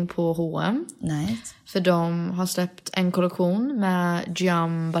fitting på H&M. Nice. För de har släppt en kollektion med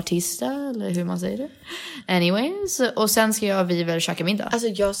Giambattista, eller hur man säger det. Anyways, och sen ska vi väl käka middag. Alltså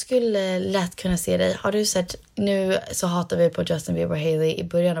jag skulle lätt kunna se dig. Har du sett, nu så hatar vi på Justin Bieber och Hailey i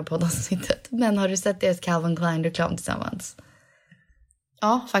början av poddavsnittet. Men har du sett deras Calvin Klein-reklam tillsammans?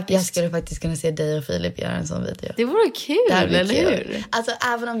 Ja, faktiskt. Jag skulle faktiskt kunna se dig och Filip göra en sån video. Det vore kul, eller hur? Alltså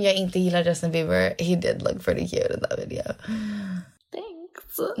även om jag inte gillar Justin Bieber, he did look pretty cute in that video.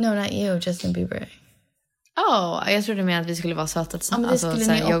 Thanks. No, not you, Justin Bieber. Jag trodde med att vi skulle vara söta tillsammans. Ja, men det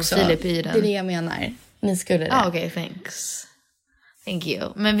skulle ni också. Jag och Filip i den. Det är det jag menar. Ni skulle det. Okej, thanks. Thank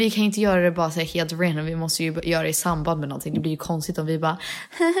you. Men vi kan inte göra det bara så här helt random. Vi måste ju göra det i samband med någonting. Det blir ju konstigt om vi bara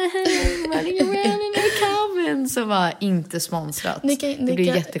running around in a cabin. Så bara inte sponsrat. Det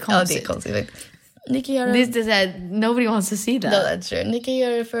blir jättekonstigt. Ja, det är konstigt. Ni kan göra det är så här, nobody wants to see that. No, that's true. Ni kan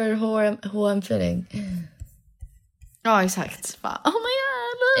göra det för H&M fitting. Ja, exakt. Bara, oh my god.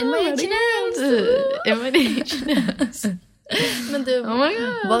 In my H&M's. Men du,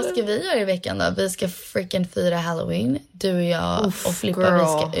 vad ska vi göra i veckan då? Vi ska freaking fira Halloween. Du och jag och Filippa, vi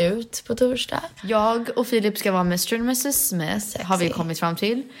ska ut på torsdag. Jag och Filip ska vara Mr. och Mrs. Smith. Sexy. Har vi kommit fram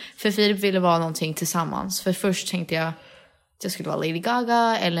till. För Filip ville vara någonting tillsammans. För först tänkte jag att jag skulle vara Lady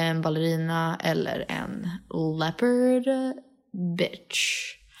Gaga eller en ballerina eller en leopard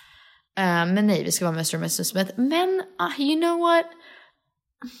bitch. Men nej, vi ska vara Mr. och Mrs. Smith. Men you know what?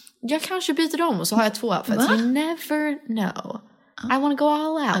 Jag kanske byter om och så har jag 2 outfits. You never know. I want to go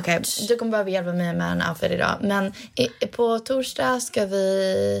all out. Okej, du kommer behöva hjälpa mig med en outfit idag. Men på torsdag ska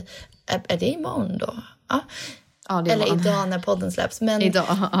vi... Är det imorgon då? Ja, det är eller idag när podden släpps. Men,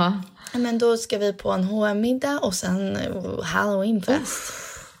 idag, men då ska vi på en H&M-middag och sen Halloween-fest.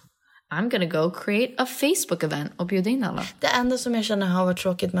 I'm gonna go create a Facebook-event och bjuda in alla. Det enda som jag känner har varit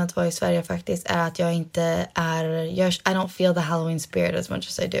tråkigt med att vara i Sverige faktiskt är att jag inte är... I don't feel the Halloween spirit as much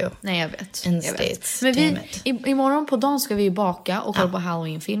as I do. Nej, jag vet. In the States. Men imorgon på dagen ska vi baka och kolla på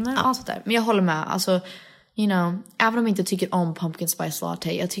Halloween-filmer och sånt där. Men jag håller med. Alltså, you know, även om jag inte tycker om pumpkin spice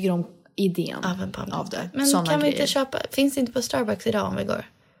latte, jag tycker om idén av det. Men såna kan grejer. Vi inte köpa... Finns det inte på Starbucks idag om vi går?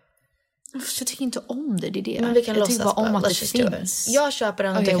 Jag tycker inte om det, det är det. Men vi kan jag tycker bara om att det finns. Jag köper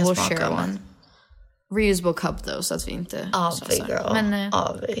den och du kan smaka om den. Reusable cup då, så att vi inte... Avi, girl. Men,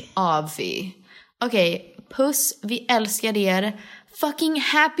 Avi. Okej, puss. Vi älskar er. Fucking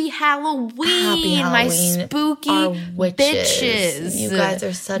happy Halloween, my spooky bitches. You guys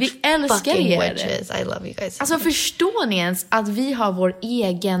are such vi älskar fucking er. witches. I love you guys so alltså much. Förstår ni ens att vi har vår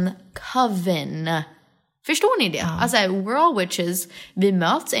egen coven? Förstår ni det? Alltså, we're all witches. Vi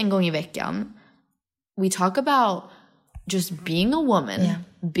möts en gång i veckan. We talk about just being a woman,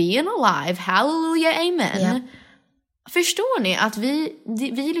 being alive, hallelujah, amen. Förstår ni att vi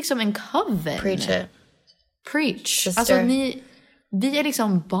är liksom en coven? Preach. Sister. Alltså vi är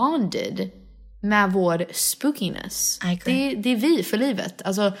liksom bonded med vår spookiness. Det är vi för livet.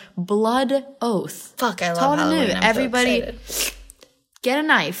 Alltså blood oath. Fuck, I love Ta det Halloween. nu. I'm Everybody so get a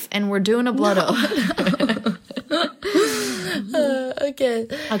knife and we're doing a blood oath.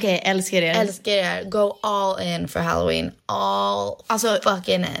 Okej, älskar er. Älskar er. Go all in for Halloween. All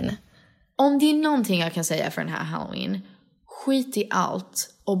fucking in. Om det är någonting jag kan säga för den här Halloween, skit i allt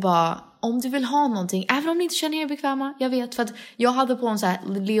och bara, om du vill ha någonting, även om ni inte känner er bekväma, jag vet, för att jag hade på en så här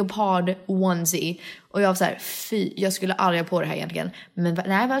leopard onesie och jag var så här, fy, jag skulle aldrig ha på det här egentligen, men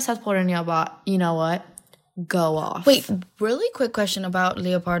när jag väl satt på den jag bara, you know what, go off. Wait, really quick question about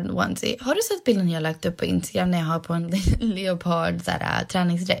leopard onesie. Har du sett bilden jag lagt upp på Instagram när jag har på en leopard så här,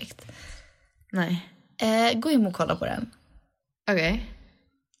 träningsdräkt? Nej. Gå in och kolla på den. Okej.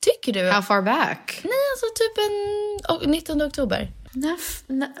 Tycker du? How far back? Nej, alltså typ 19 oktober.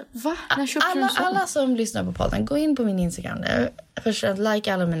 Va? När köpte du så? Alla som lyssnar på podden, gå in på min Instagram nu. Först att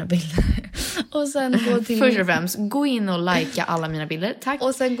like alla mina bilder. Och sen gå till... Först och främst, gå in och likea alla mina bilder. Tack.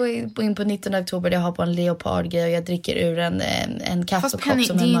 Och sen gå in på 19 oktober där jag har på en leopardgrej och jag dricker ur en kaffekopp Penny,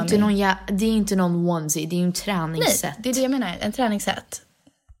 som det en är det är inte någon onesie, det är ju en träningsset. Nej, det är det jag menar. En träningsset.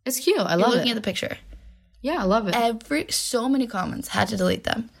 It's cute, I love it. You're looking at the picture. Yeah, I love it. So many comments, had to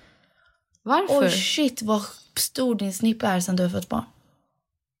delete them. Varför? Oh shit, vad stor din snippa är sen du har fått barn.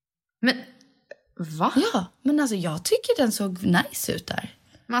 Men, va? Ja, men alltså jag tycker den såg nice ut där.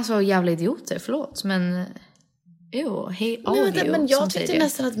 Men alltså jävla idioter, förlåt. Men, hej audio. Men jag tyckte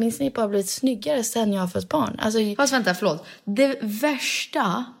nästan att min snippa har blivit snyggare sen jag har fått barn. Alltså, fast vänta, förlåt. Det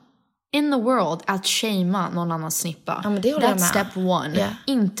värsta in the world att shamea någon annans snippa. Ja, men det håller jag med. That's step one. Yeah.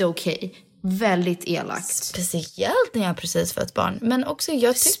 Inte okej. Väldigt elakt. Speciellt när jag precis fått barn. Men också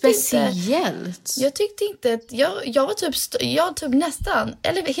jag tyckte inte att jag var typ nästan,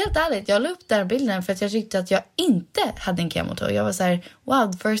 eller helt ärligt, jag la upp den här bilden för att jag tyckte att jag inte hade en kemoto. Jag var så här,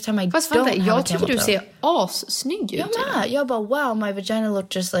 wow, the first time I fast don't vänta, have a jag tycker kemoto. du ser assnygg ut. Jag bara, wow, my vagina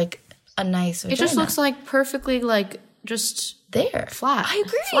looked just like a nice vagina. It just looks like perfectly like just there. Flat. I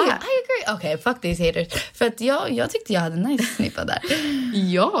agree. Okay, fuck these haters. För att jag tyckte jag hade en nice snippa där.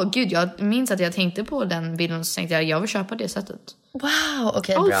 Ja, gud, jag minns att jag tänkte på den bilden och så tänkte jag vill köpa det sättet. Wow,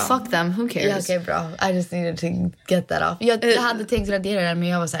 okej, bra. bra. Fuck them, who cares? Ja, okej, bra. I just needed to get that off. Jag hade tänkt radera den, men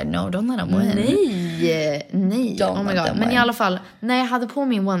jag var såhär, no, don't let them win. Nej. Don't oh my god. Men i alla fall, när jag hade på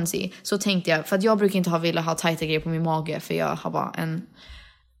min onesie så tänkte jag, för att jag brukar inte vilja ha tajta grejer på min mage, för jag har bara en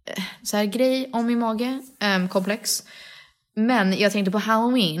så här grej om min mage, komplex. Men jag tänkte på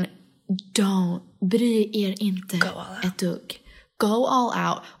Halloween, bry er inte ett dugg. Go all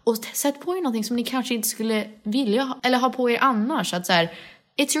out. Och sätt på er någonting som ni kanske inte skulle vilja ha, eller ha på er annars. Att så här,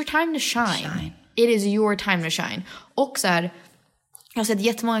 it's your time to shine. It is your time to shine. Och så här, jag har sett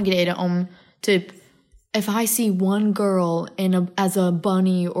jättemånga grejer om typ, if I see one girl as a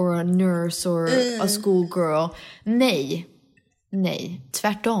bunny or a nurse or a schoolgirl. Nej,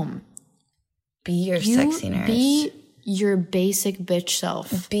 tvärtom. Be your sexy nurse. Be your basic bitch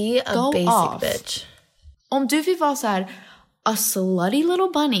self. Be a basic bitch. Om du vill vara så här a slutty little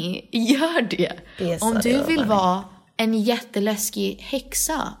bunny, gör det. Om du vill vara en jätteläskig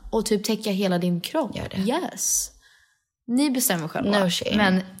häxa och typ täcka hela din kropp, gör det. Yes. Ni bestämmer själva. No shame.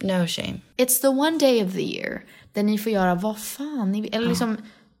 Men no shame. It's the one day of the year där ni får göra vad fan ni vill. Eller liksom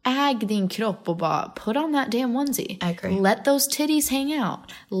äg din kropp och bara put on that damn onesie. I agree. Let those titties hang out.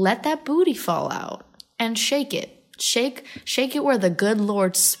 Let that booty fall out. And shake it. Shake it where the good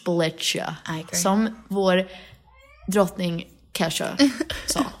Lord split you. I agree. Som vår drottning Kesha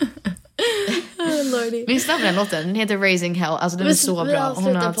sa. Lyssna på den låten. Den heter Raising Hell. Alltså den är så bra.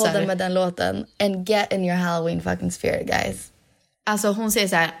 Hon har podden med den låten. And get in your Halloween fucking spirit, guys. Alltså hon säger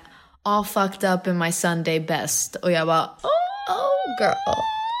så här, all fucked up in my Sunday best. Och jag bara, oh girl.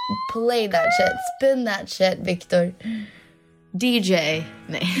 Play that shit. Spin that shit, Victor. DJ.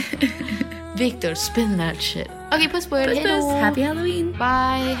 Nej. Victor, spin that shit. Okay, puss på er. Puss, puss. Happy Halloween.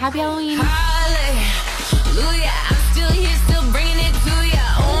 Bye. Happy Halloween. Hallelujah. I'm still here, still bringing it to ya.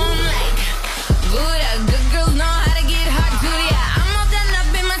 Like Buddha. Good girls know how to get hard to ya. I'm all done up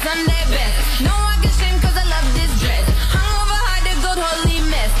in my Sunday best. No I can shame cause I love this dress. Hung over hard, the gold holy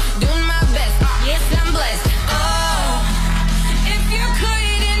mess. Doing my best, yes I'm blessed. Oh, if you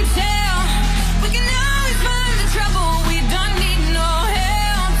couldn't tell, we can always find the trouble. We don't need no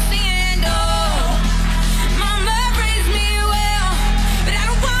help. Singing, oh, mama raised me well, but I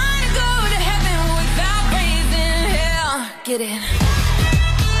don't wanna go to heaven without raising hell. Get it?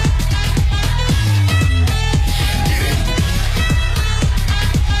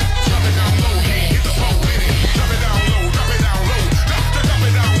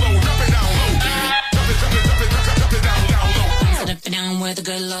 Where the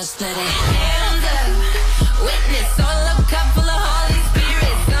good Lord steady. Hands up, witness, all up, cup full of Holy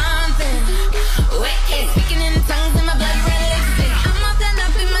Spirit. Something wicked, speaking in tongues in my blood red lipstick. I'm all done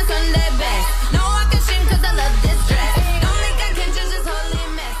up in my Sunday best. No I can shame cause I love this dress. Don't think I can judge this holy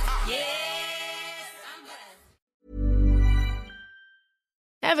mess. Yes, I'm blessed.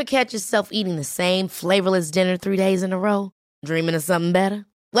 Ever catch yourself eating the same flavorless dinner 3 days in a row? Dreaming of something better?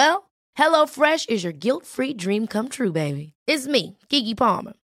 Well, HelloFresh is your guilt-free dream come true, baby. It's me, Keke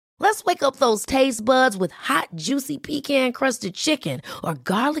Palmer. Let's wake up those taste buds with hot, juicy pecan-crusted chicken or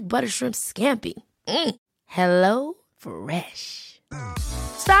garlic butter shrimp scampi. Hello Fresh.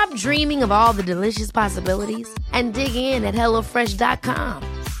 Stop dreaming of all the delicious possibilities and dig in at HelloFresh.com.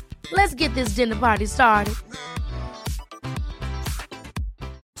 Let's get this dinner party started.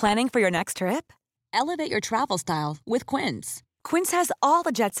 Planning for your next trip? Elevate your travel style with Quince. Quince has all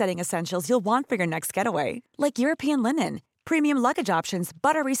the jet-setting essentials you'll want for your next getaway, like European linen, premium luggage options,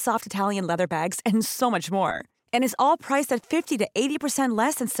 buttery soft Italian leather bags, and so much more. And is all priced at 50 to 80%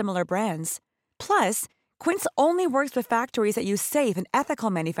 less than similar brands. Plus, Quince only works with factories that use safe and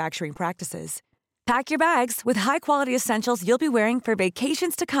ethical manufacturing practices. Pack your bags with high-quality essentials you'll be wearing for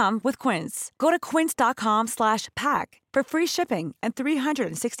vacations to come with Quince. Go to quince.com/pack for free shipping and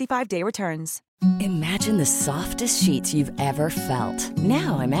 365-day returns. Imagine the softest sheets you've ever felt.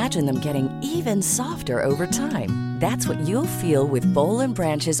 Now imagine them getting even softer over time. That's what you'll feel with Boll &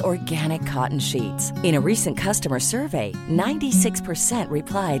 Branch's organic cotton sheets. In a recent customer survey, 96%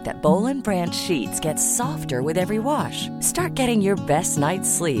 replied that Boll & Branch sheets get softer with every wash. Start getting your best night's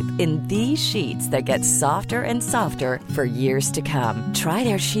sleep in these sheets that get softer and softer for years to come. Try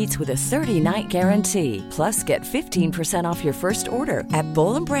their sheets with a 30-night guarantee. Plus, get 15% off your first order at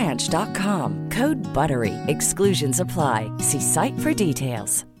bollandbranch.com. Code BUTTERY. Exclusions apply. See site for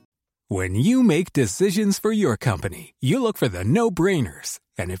details. When you make decisions for your company, you look for the no-brainers.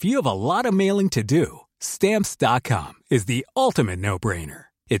 And if you have a lot of mailing to do, Stamps.com is the ultimate no-brainer.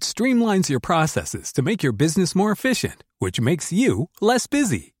 It streamlines your processes to make your business more efficient, which makes you less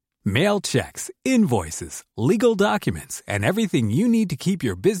busy. Mail checks, invoices, legal documents, and everything you need to keep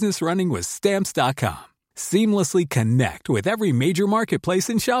your business running with Stamps.com. Seamlessly connect with every major marketplace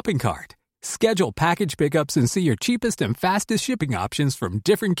and shopping cart. Schedule package pickups and see your cheapest and fastest shipping options from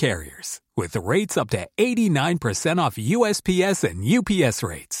different carriers. With rates up to 89% off USPS and UPS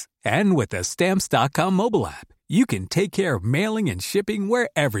rates. And with the Stamps.com mobile app, you can take care of mailing and shipping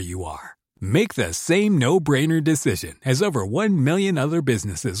wherever you are. Make the same no-brainer decision as over 1 million other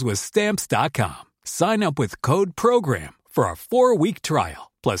businesses with Stamps.com. Sign up with code PROGRAM for a 4-week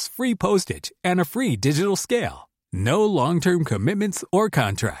trial, plus free postage and a free digital scale. No long-term commitments or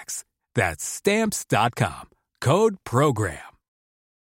contracts. That's Stamps.com. Code PROGRAM.